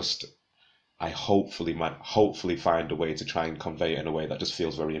 I hopefully find a way to try and convey it in a way that just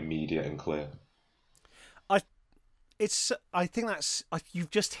feels very immediate and clear. I think you've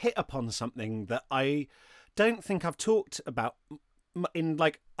just hit upon something that I don't think I've talked about in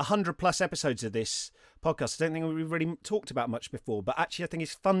like 100+ episodes of this podcast. I don't think we've really talked about much before, but actually I think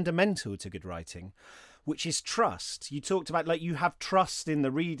it's fundamental to good writing, which is trust. You talked about like you have trust in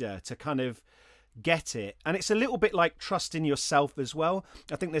the reader to kind of get it, and it's a little bit like trust in yourself as well.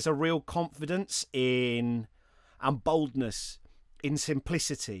 I think there's a real confidence in and boldness in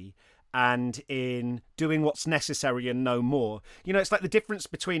simplicity and in doing what's necessary and no more. You know, it's like the difference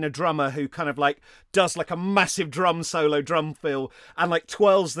between a drummer who kind of like does like a massive drum solo, drum fill, and like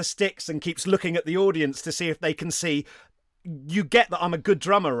twirls the sticks and keeps looking at the audience to see if they can see, you get that I'm a good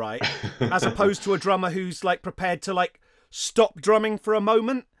drummer, right? As opposed to a drummer who's like prepared to like stop drumming for a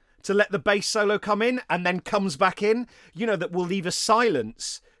moment to let the bass solo come in and then comes back in. You know, that will leave a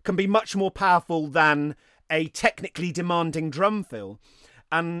silence can be much more powerful than a technically demanding drum fill.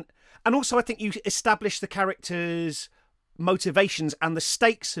 And also, I think you establish the characters' motivations and the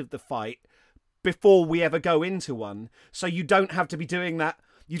stakes of the fight before we ever go into one. So you don't have to be doing that.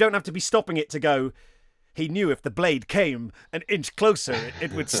 You don't have to be stopping it to go, he knew if the blade came an inch closer,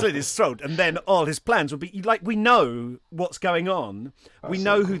 it would slit his throat, and then all his plans would be... Like, we know what's going on. We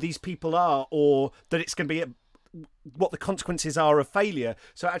know who these people are, or that it's going to be what the consequences are of failure.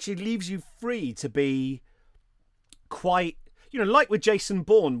 So it actually leaves you free to be quite... You know, like with Jason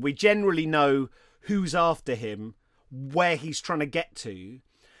Bourne, we generally know who's after him, where he's trying to get to.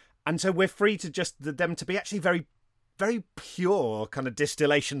 And so we're free to just them to be actually very, very pure kind of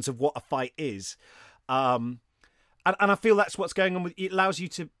distillations of what a fight is. And I feel that's what's going on with it. Allows you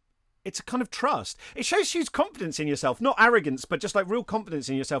to, it's a kind of trust. It shows you confidence in yourself, not arrogance, but just like real confidence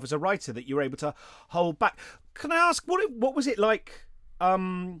in yourself as a writer that you're able to hold back. Can I ask, what was it like?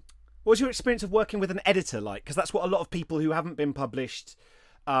 What was your experience of working with an editor like? Because that's what a lot of people who haven't been published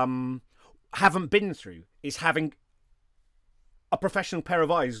haven't been through, is having a professional pair of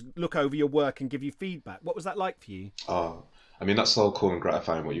eyes look over your work and give you feedback. What was that like for you? I mean, that's so cool and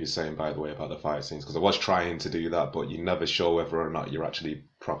gratifying what you were saying, by the way, about the fight scenes, because I was trying to do that, but you're never sure whether or not you're actually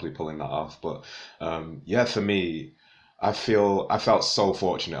properly pulling that off. But yeah, for me, I felt so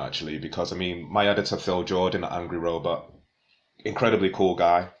fortunate, actually, because, I mean, my editor, Phil Jordan at Angry Robot, incredibly cool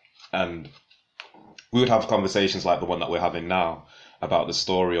guy. And we would have conversations like the one that we're having now about the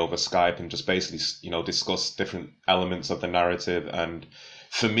story over Skype and just basically, you know, discuss different elements of the narrative. And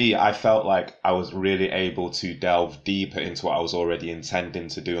for me, I felt like I was really able to delve deeper into what I was already intending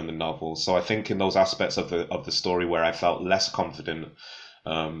to do in the novel. So I think in those aspects of the story where I felt less confident,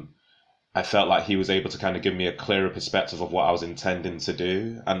 I felt like he was able to kind of give me a clearer perspective of what I was intending to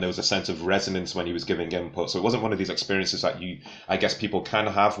do. And there was a sense of resonance when he was giving input. So it wasn't one of these experiences that I guess people can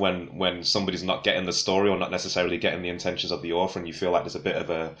have when somebody's not getting the story or not necessarily getting the intentions of the author, and you feel like there's a bit of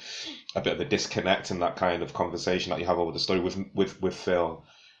a disconnect in that kind of conversation that you have over the story. With Phil,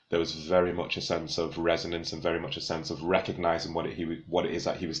 there was very much a sense of resonance and very much a sense of recognizing what it is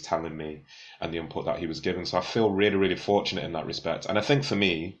that he was telling me and the input that he was giving. So I feel really, really fortunate in that respect. And I think for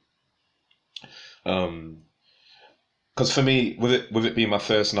me, because for me, with it being my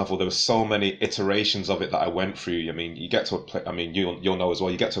first novel, there were so many iterations of it that I went through. I mean, you get to you'll know as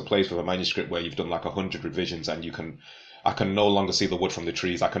well. You get to a place with a manuscript where you've done like 100 revisions, and I can no longer see the wood from the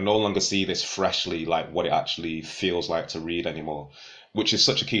trees. I can no longer see this freshly, like what it actually feels like to read anymore, which is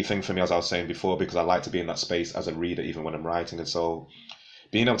such a key thing for me, as I was saying before, because I like to be in that space as a reader, even when I'm writing. And so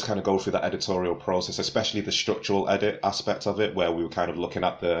being able to kind of go through that editorial process, especially the structural edit aspect of it, where we were kind of looking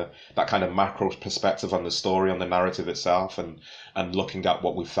at that kind of macro perspective on the story, on the narrative itself, and looking at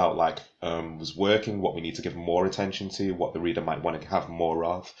what we felt like was working, what we need to give more attention to, what the reader might want to have more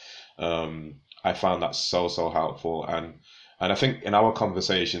of. I found that so helpful. And I think in our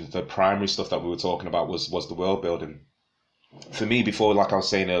conversations, the primary stuff that we were talking about was the world building. For me, before, like I was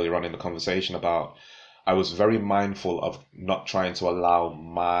saying earlier on in the conversation about, I was very mindful of not trying to allow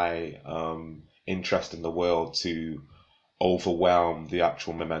my interest in the world to overwhelm the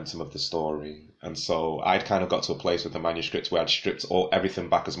actual momentum of the story. And so I'd kind of got to a place with the manuscripts where I'd stripped everything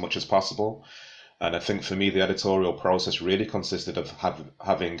back as much as possible. And I think for me, the editorial process really consisted of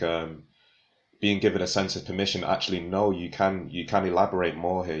having being given a sense of permission. Actually, no, you can elaborate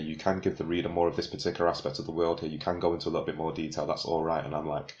more here. You can give the reader more of this particular aspect of the world here. You can go into a little bit more detail. That's all right. And I'm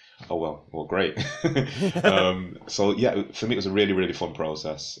like, oh, well, great. So yeah, for me, it was a really, really fun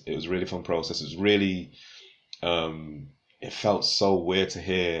process. It was really, it felt so weird to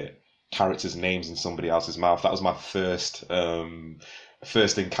hear characters' names in somebody else's mouth. That was my first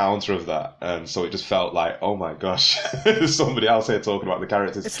encounter of that, and so it just felt like, oh my gosh, there's somebody else here talking about the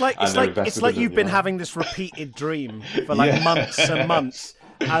characters. It's like you've been having this repeated dream for months and months,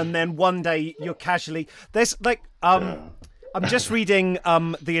 and then one day you're casually there's like I'm just reading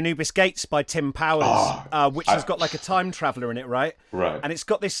The Anubis Gates by Tim Powers, which has got like a time traveler in it, right? Right. And it's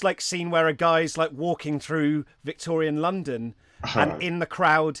got this like scene where a guy's like walking through Victorian London, and in the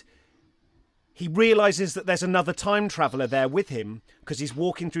crowd, he realizes that there's another time traveler there with him because he's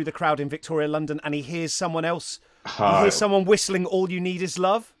walking through the crowd in Victoria, London, and he hears someone else. He hears someone whistling "All You Need Is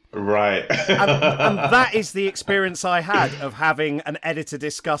Love." Right. And that is the experience I had of having an editor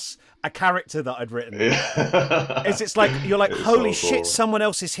discuss a character that I'd written. It's like, you're like, holy so cool. shit, someone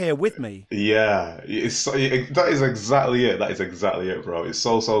else is here with me. Yeah, that is exactly it. That is exactly it, bro. It's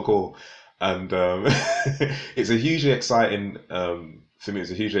so cool. And it's a hugely exciting, for me,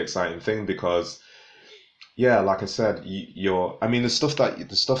 it's a hugely exciting thing because, yeah, like I said, I mean, the stuff that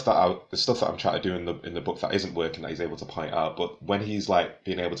I'm trying to do in the book that isn't working, that he's able to point out, but when he's like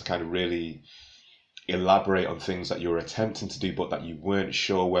being able to kind of really elaborate on things that you're attempting to do, but that you weren't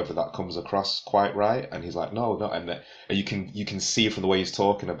sure whether that comes across quite right, and he's like, no, and you can see from the way he's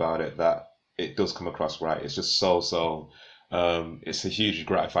talking about it that it does come across right. It's just so it's a hugely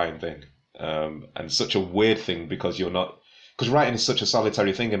gratifying thing, and such a weird thing because writing is such a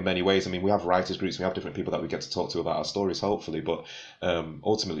solitary thing in many ways. I mean, we have writers groups, we have different people that we get to talk to about our stories, hopefully, but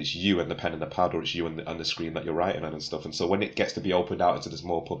ultimately it's you and the pen and the pad, or it's you and the screen that you're writing on and stuff. And so when it gets to be opened out into this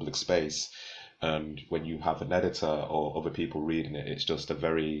more public space, and when you have an editor or other people reading it, it's just at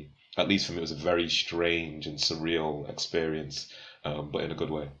least for me, it was a very strange and surreal experience, but in a good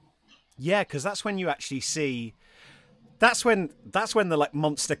way. Yeah, because that's when you actually see... That's when the like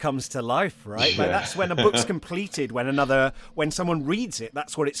monster comes to life, right? Yeah. Like that's when a book's completed, when someone reads it,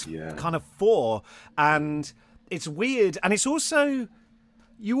 that's what it's kind of for. And it's weird. And it's also,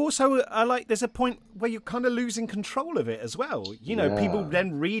 you also are like, there's a point where you're kind of losing control of it as well. You know, people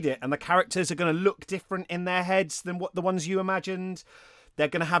then read it and the characters are going to look different in their heads than what the ones you imagined. They're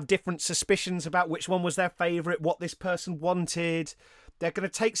going to have different suspicions about which one was their favorite, what this person wanted. They're going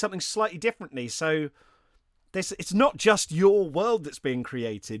to take something slightly differently. So it's not just your world that's being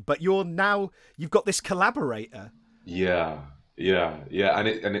created, but you've got this collaborator. Yeah, and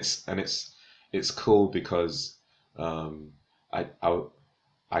it's cool because I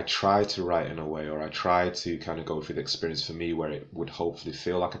try to write in a way, or I try to kind of go through the experience for me where it would hopefully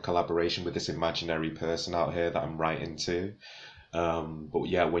feel like a collaboration with this imaginary person out here that I'm writing to. But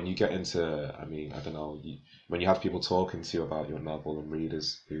yeah, when you get into, I mean, I don't know, when you have people talking to you about your novel and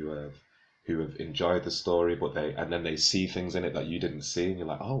readers who have enjoyed the story, but then they see things in it that you didn't see, and you're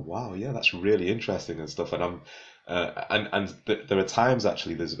like, oh wow, yeah, that's really interesting and stuff. And there are times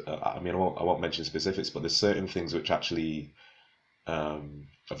actually. I mean, I won't mention specifics, but there's certain things which actually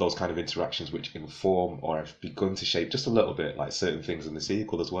of those kind of interactions which inform or have begun to shape just a little bit, like certain things in the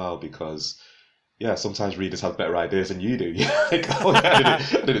sequel as well, because. Yeah, sometimes readers have better ideas than you do. Like, oh yeah,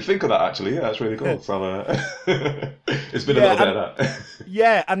 I didn't think of that actually. Yeah, that's really cool. So it's been a little bit of that.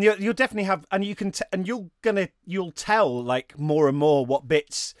 Yeah, and you'll definitely have, and you can, and you'll tell like more and more what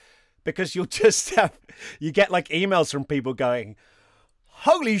bits, because you'll just you get like emails from people going,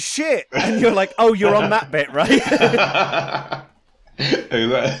 "Holy shit!" and you're like, "Oh, you're on that bit, right?"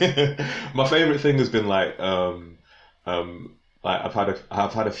 My favorite thing has been like. Like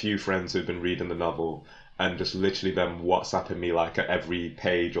I've had a few friends who've been reading the novel and just literally them WhatsApping me like at every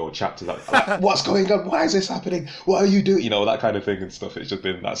page or chapter like what's going on? Why is this happening? What are you doing? You know, that kind of thing and stuff. It's just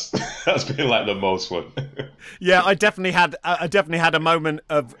been that's been like the most fun. Yeah, I definitely had a moment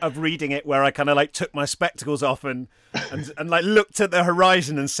of reading it where I kind of like took my spectacles off and like looked at the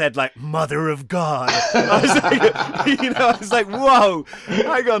horizon and said like, "Mother of God." I was like, whoa,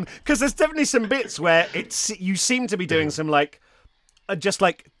 hang on, because there's definitely some bits where you seem to be doing some like. Just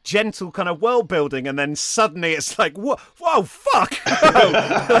like gentle kind of world building, and then suddenly it's like whoa fuck.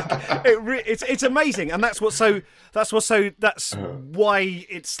 Like, it's amazing, and that's why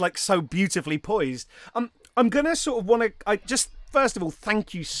it's like so beautifully poised. I'm gonna sort of want to just first of all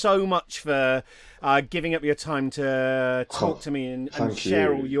thank you so much for giving up your time to talk to me and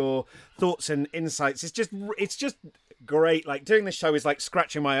share all your thoughts and insights. It's just great. Like doing this show is like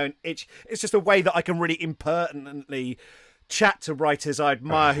scratching my own itch. It's just a way that I can really impertinently chat to writers I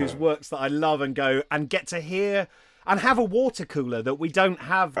admire, whose works that I love, and go and get to hear and have a water cooler that we don't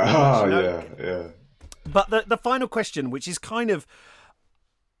have much, yeah. But the final question, which is kind of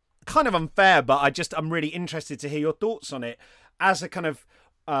unfair, but I'm really interested to hear your thoughts on it as a kind of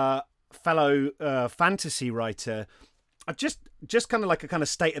fellow fantasy writer. Just kind of like a kind of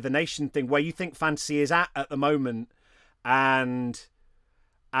state of the nation thing, where you think fantasy is at the moment, and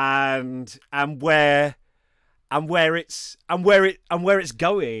where and where it's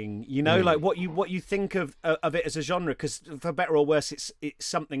going, you know, like what you think of it as a genre, because for better or worse, it's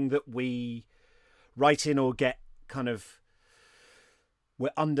something that we write in or get kind of, we're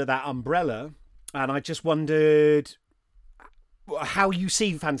under that umbrella. And I just wondered how you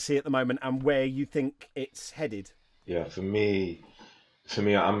see fantasy at the moment and where you think it's headed. Yeah, for me,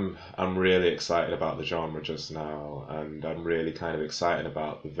 I'm really excited about the genre just now, and I'm really kind of excited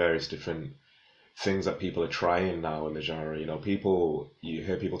about the various different things that people are trying now in the genre. You know, you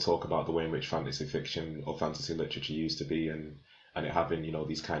hear people talk about the way in which fantasy fiction or fantasy literature used to be, and it having, you know,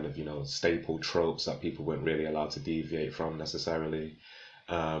 these kind of, you know, staple tropes that people weren't really allowed to deviate from necessarily.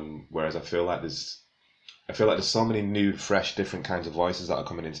 Whereas I feel like there's so many new, fresh, different kinds of voices that are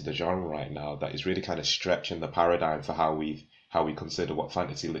coming into the genre right now that is really kind of stretching the paradigm for how we consider what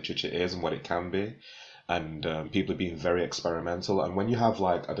fantasy literature is and what it can be. And people are being very experimental. And when you have,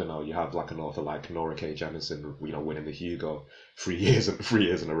 like, I don't know, you have like an author like Nora K. Jemisin, you know, winning the Hugo 3 years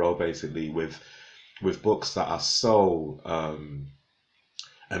in a row, basically, with books that are so,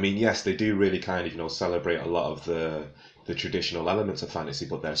 I mean, yes, they do really kind of, you know, celebrate a lot of the traditional elements of fantasy,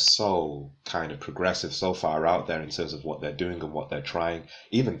 but they're so kind of progressive, so far out there in terms of what they're doing and what they're trying,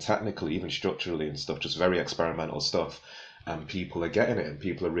 even technically, even structurally and stuff, just very experimental stuff. And people are getting it, and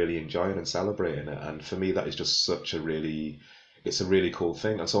people are really enjoying and celebrating it. And for me, that is just it's a really cool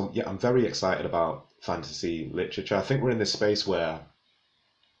thing. And so, yeah, I'm very excited about fantasy literature. I think we're in this space where,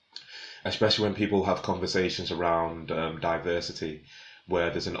 especially when people have conversations around diversity,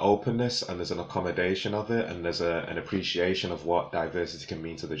 where there's an openness and there's an accommodation of it, and there's an appreciation of what diversity can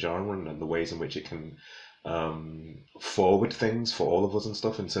mean to the genre, and the ways in which it can forward things for all of us and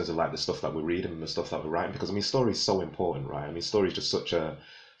stuff, in terms of like the stuff that we're reading and the stuff that we're writing. Because I mean, story is so important, right? I mean, story is just such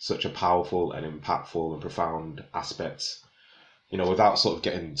a powerful and impactful and profound aspect, you know, without sort of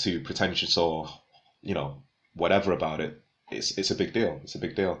getting too pretentious or, you know, whatever about it. It's a big deal. It's a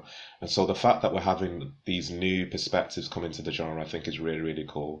big deal. And so the fact that we're having these new perspectives come into the genre, I think, is really, really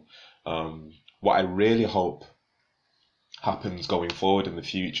cool. What I really hope happens going forward in the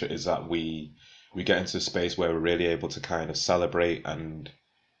future is that we get into a space where we're really able to kind of celebrate and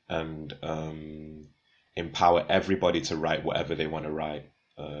empower everybody to write whatever they want to write.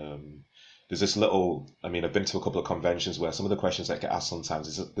 There's this little, I mean, I've been to a couple of conventions where some of the questions that get asked sometimes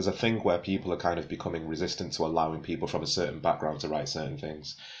is, there's a thing where people are kind of becoming resistant to allowing people from a certain background to write certain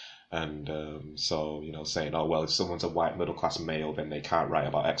things. And so, you know, saying, oh, well, if someone's a white middle class male, then they can't write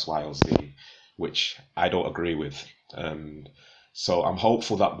about X, Y, or Z, which I don't agree with. And so I'm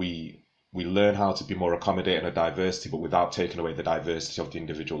hopeful that we learn how to be more accommodating of diversity, but without taking away the diversity of the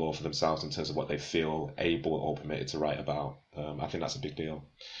individual author themselves in terms of what they feel able or permitted to write about. I think that's a big deal.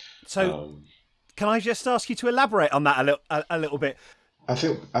 So, can I just ask you to elaborate on that a little bit? I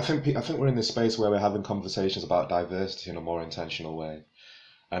think we're in this space where we're having conversations about diversity in a more intentional way,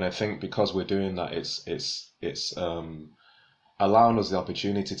 and I think because we're doing that, it's allowing us the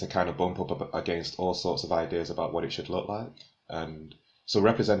opportunity to kind of bump up against all sorts of ideas about what it should look like. And so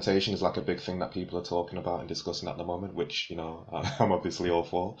representation is like a big thing that people are talking about and discussing at the moment, which, you know, I'm obviously all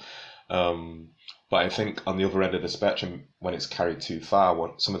for. But I think on the other end of the spectrum, when it's carried too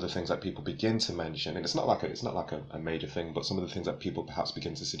far, some of the things that people begin to mention, and it's not like a major thing, but some of the things that people perhaps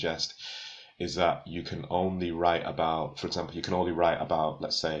begin to suggest is that you can only write about, for example,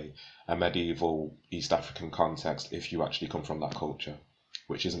 let's say, a medieval East African context if you actually come from that culture,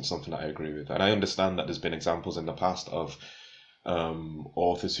 which isn't something that I agree with. And I understand that there's been examples in the past of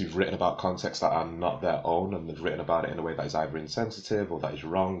authors who've written about contexts that are not their own, and they've written about it in a way that is either insensitive or that is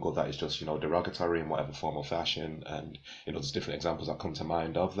wrong or that is just, you know, derogatory in whatever form or fashion. And, you know, there's different examples that come to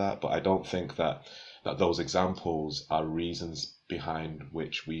mind of that, but I don't think that those examples are reasons behind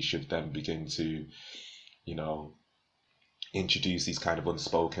which we should then begin to, you know, introduce these kind of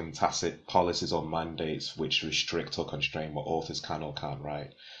unspoken tacit policies or mandates which restrict or constrain what authors can or can't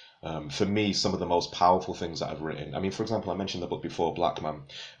write. For me, some of the most powerful things that I've written, I mean, for example, I mentioned the book before, Black Man,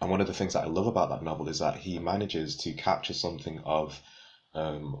 and one of the things that I love about that novel is that he manages to capture something of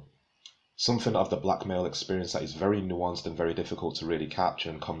the black male experience that is very nuanced and very difficult to really capture,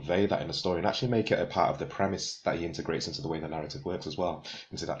 and convey that in a story and actually make it a part of the premise that he integrates into the way the narrative works as well,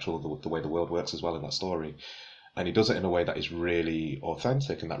 into the way the world works as well in that story. And he does it in a way that is really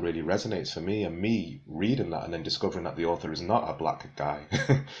authentic and that really resonates for me. And me reading that and then discovering that the author is not a black guy,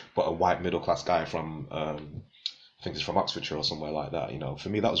 but a white middle class guy from, I think it's from Oxfordshire or somewhere like that. You know, for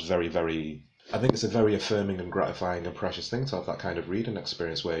me that was very, very. I think it's a very affirming and gratifying and precious thing to have that kind of reading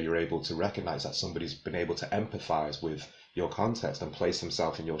experience where you're able to recognize that somebody's been able to empathize with your context and place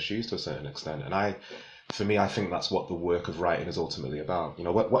himself in your shoes to a certain extent. And for me, I think that's what the work of writing is ultimately about. You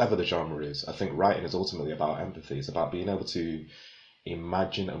know, whatever the genre is, I think writing is ultimately about empathy. It's about being able to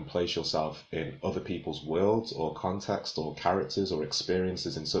imagine and place yourself in other people's worlds or context or characters or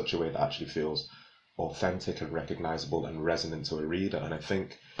experiences in such a way that actually feels authentic and recognizable and resonant to a reader. And I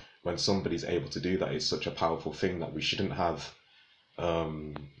think when somebody's able to do that, it's such a powerful thing that we shouldn't have.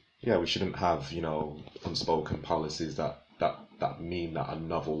 We shouldn't have, unspoken policies that mean that a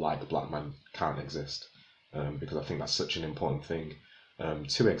novel like Black Man can't exist, because I think that's such an important thing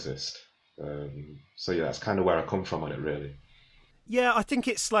to exist. So yeah, that's kind of where I come from on it, really. Yeah, I think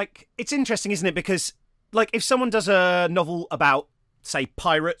it's interesting, isn't it? Because like if someone does a novel about, say,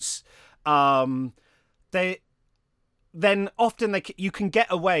 pirates, then often you can get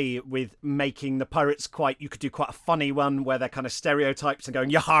away with making the pirates you could do quite a funny one where they're kind of stereotypes and going,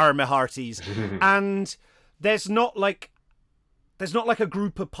 "Yahar, my hearties," and there's not like a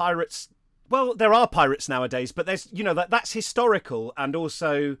group of pirates. Well, there are pirates nowadays, but there's that's historical, and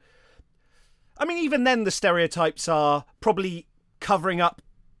also, I mean, even then the stereotypes are probably covering up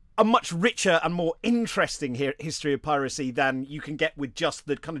a much richer and more interesting history of piracy than you can get with just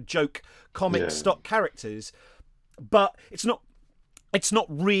the kind of joke comic stock characters. But it's not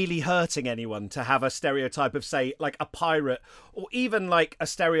really hurting anyone to have a stereotype of, say, like a pirate, or even like a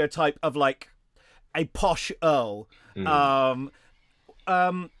stereotype of like a posh earl. But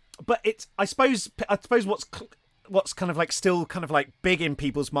it's I suppose what's kind of like still kind of like big in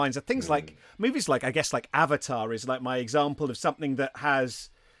people's minds are things like movies like, I guess, like Avatar is like my example of something that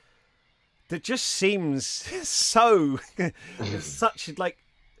just seems so such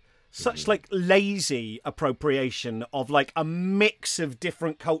lazy appropriation of like a mix of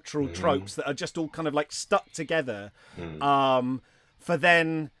different cultural tropes that are just all kind of like stuck together, for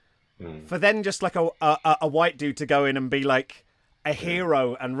then just like a white dude to go in and be like a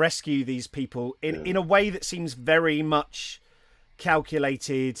hero and rescue these people in a way that seems very much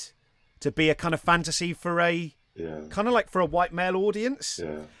calculated to be a kind of fantasy for a kind of like for a white male audience.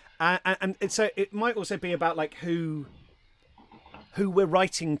 And so it might also be about like who we're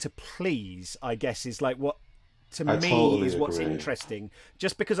writing to please, I guess, is like what to me totally is what's agree. Interesting.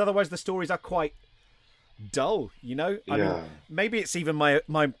 Just because otherwise the stories are quite dull, I mean, maybe it's even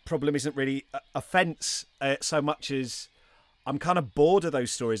my problem isn't really offense so much as I'm kind of bored of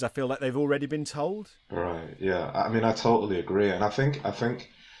those stories. I feel like they've already been told. Right. Yeah. I mean, I totally agree, and I think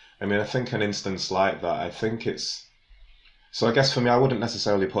an instance like that, I think it's. So I guess for me, I wouldn't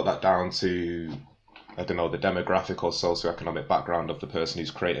necessarily put that down to, I don't know, the demographic or socioeconomic background of the person who's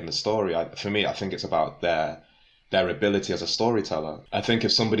creating the story. For me, I think it's about their ability as a storyteller. I think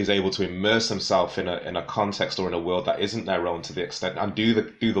if somebody's able to immerse themselves in a context or in a world that isn't their own to the extent, and do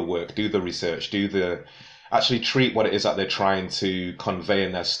the work, do the research, actually treat what it is that they're trying to convey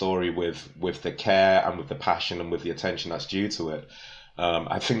in their story with the care and with the passion and with the attention that's due to it,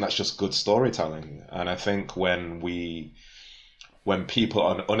 I think that's just good storytelling. And I think when people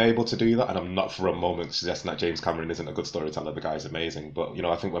are unable to do that, and I'm not for a moment suggesting that James Cameron isn't a good storyteller, the guy's amazing, but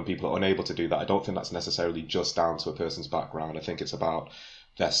I think when people are unable to do that, I don't think that's necessarily just down to a person's background. I think it's about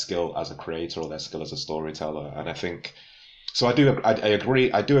their skill as a creator or their skill as a storyteller. And I think, so I agree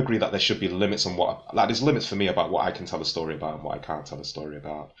that there should be limits on there's limits for me about what I can tell a story about and what I can't tell a story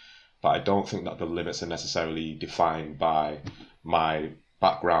about. But I don't think that the limits are necessarily defined by my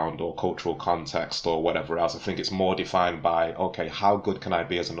background or cultural context or whatever else. I think it's more defined by, okay, how good can I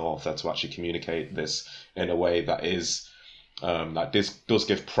be as an author to actually communicate this in a way that is that does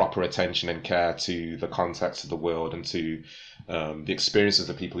give proper attention and care to the context of the world and to the experiences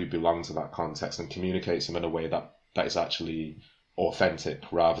of people who belong to that context, and communicates them in a way that is actually authentic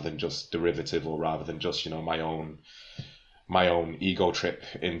rather than just derivative, or rather than just my own ego trip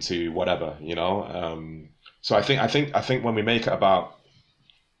into whatever. So I think when we make it about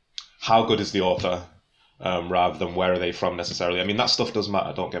how good is the author, rather than where are they from necessarily. I mean, that stuff does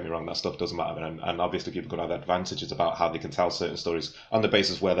matter, don't get me wrong, that stuff does matter. And obviously people can have advantages about how they can tell certain stories on the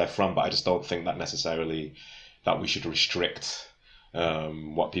basis where they're from, but I just don't think that necessarily that we should restrict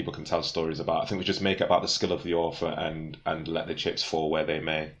what people can tell stories about. I think we just make it about the skill of the author and let the chips fall where they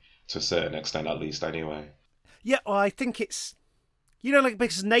may, to a certain extent at least anyway. Yeah, well, I think it's,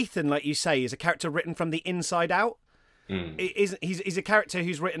 because Nathan, like you say, is a character written from the inside out. He's a character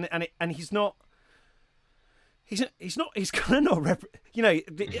who's written, and he's kind of not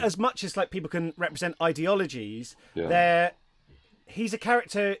as much as like people can represent ideologies. He's a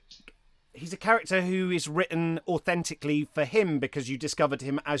character who is written authentically for him because you discovered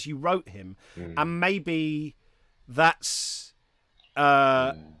him as you wrote him, and maybe that's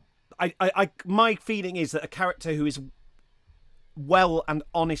my feeling is that a character who is well and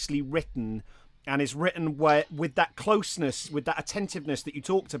honestly written and is written with that closeness, with that attentiveness that you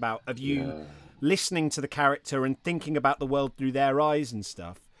talked about, of you listening to the character and thinking about the world through their eyes and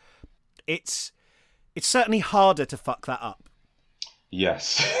stuff. It's certainly harder to fuck that up.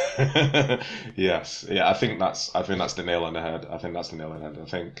 Yes. Yes. Yeah, I think that's the nail on the head. I think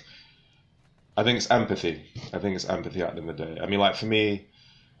it's empathy. I think it's empathy at the end of the day. I mean, like, for me,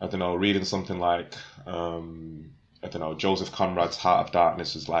 I don't know, reading something like I don't know, Joseph Conrad's Heart of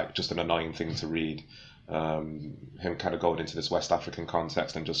Darkness was like just an annoying thing to read. Him kind of going into this West African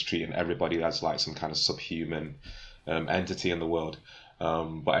context and just treating everybody as like some kind of subhuman entity in the world.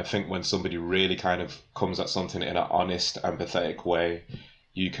 But I think when somebody really kind of comes at something in an honest, empathetic way,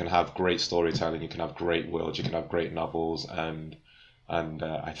 you can have great storytelling, you can have great worlds, you can have great novels, and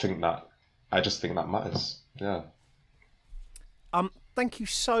I just think that matters. Yeah. Thank you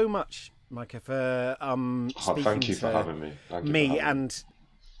so much, Micah, for speaking thank you to for having me. And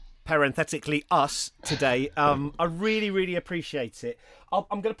parenthetically us today. I really, really appreciate it.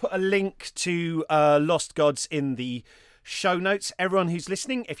 I'm going to put a link to Lost Gods in the show notes. Everyone who's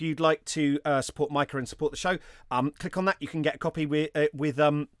listening, if you'd like to support Micah and support the show, click on that. You can get a copy with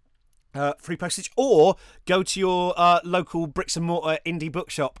free postage, or go to your local bricks and mortar indie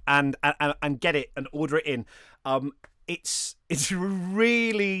bookshop and get it and order it in. It's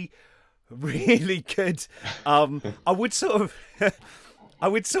really, really good. I would sort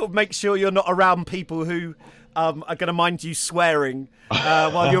of make sure you're not around people who are going to mind you swearing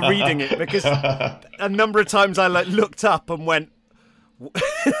while you're reading it, because a number of times I looked up and went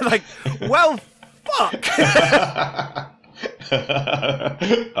like, well, fuck.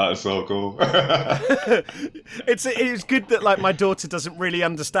 That's so cool. It's good that like my daughter doesn't really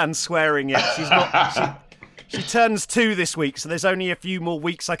understand swearing yet. She turns 2 this week, so there's only a few more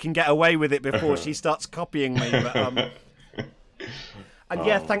weeks I can get away with it before she starts copying me. But,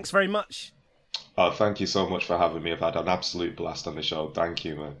 thanks very much. Oh, thank you so much for having me. I've had an absolute blast on the show. Thank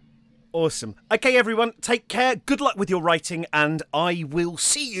you, man. Awesome. Okay, everyone, take care. Good luck with your writing, and I will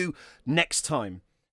see you next time.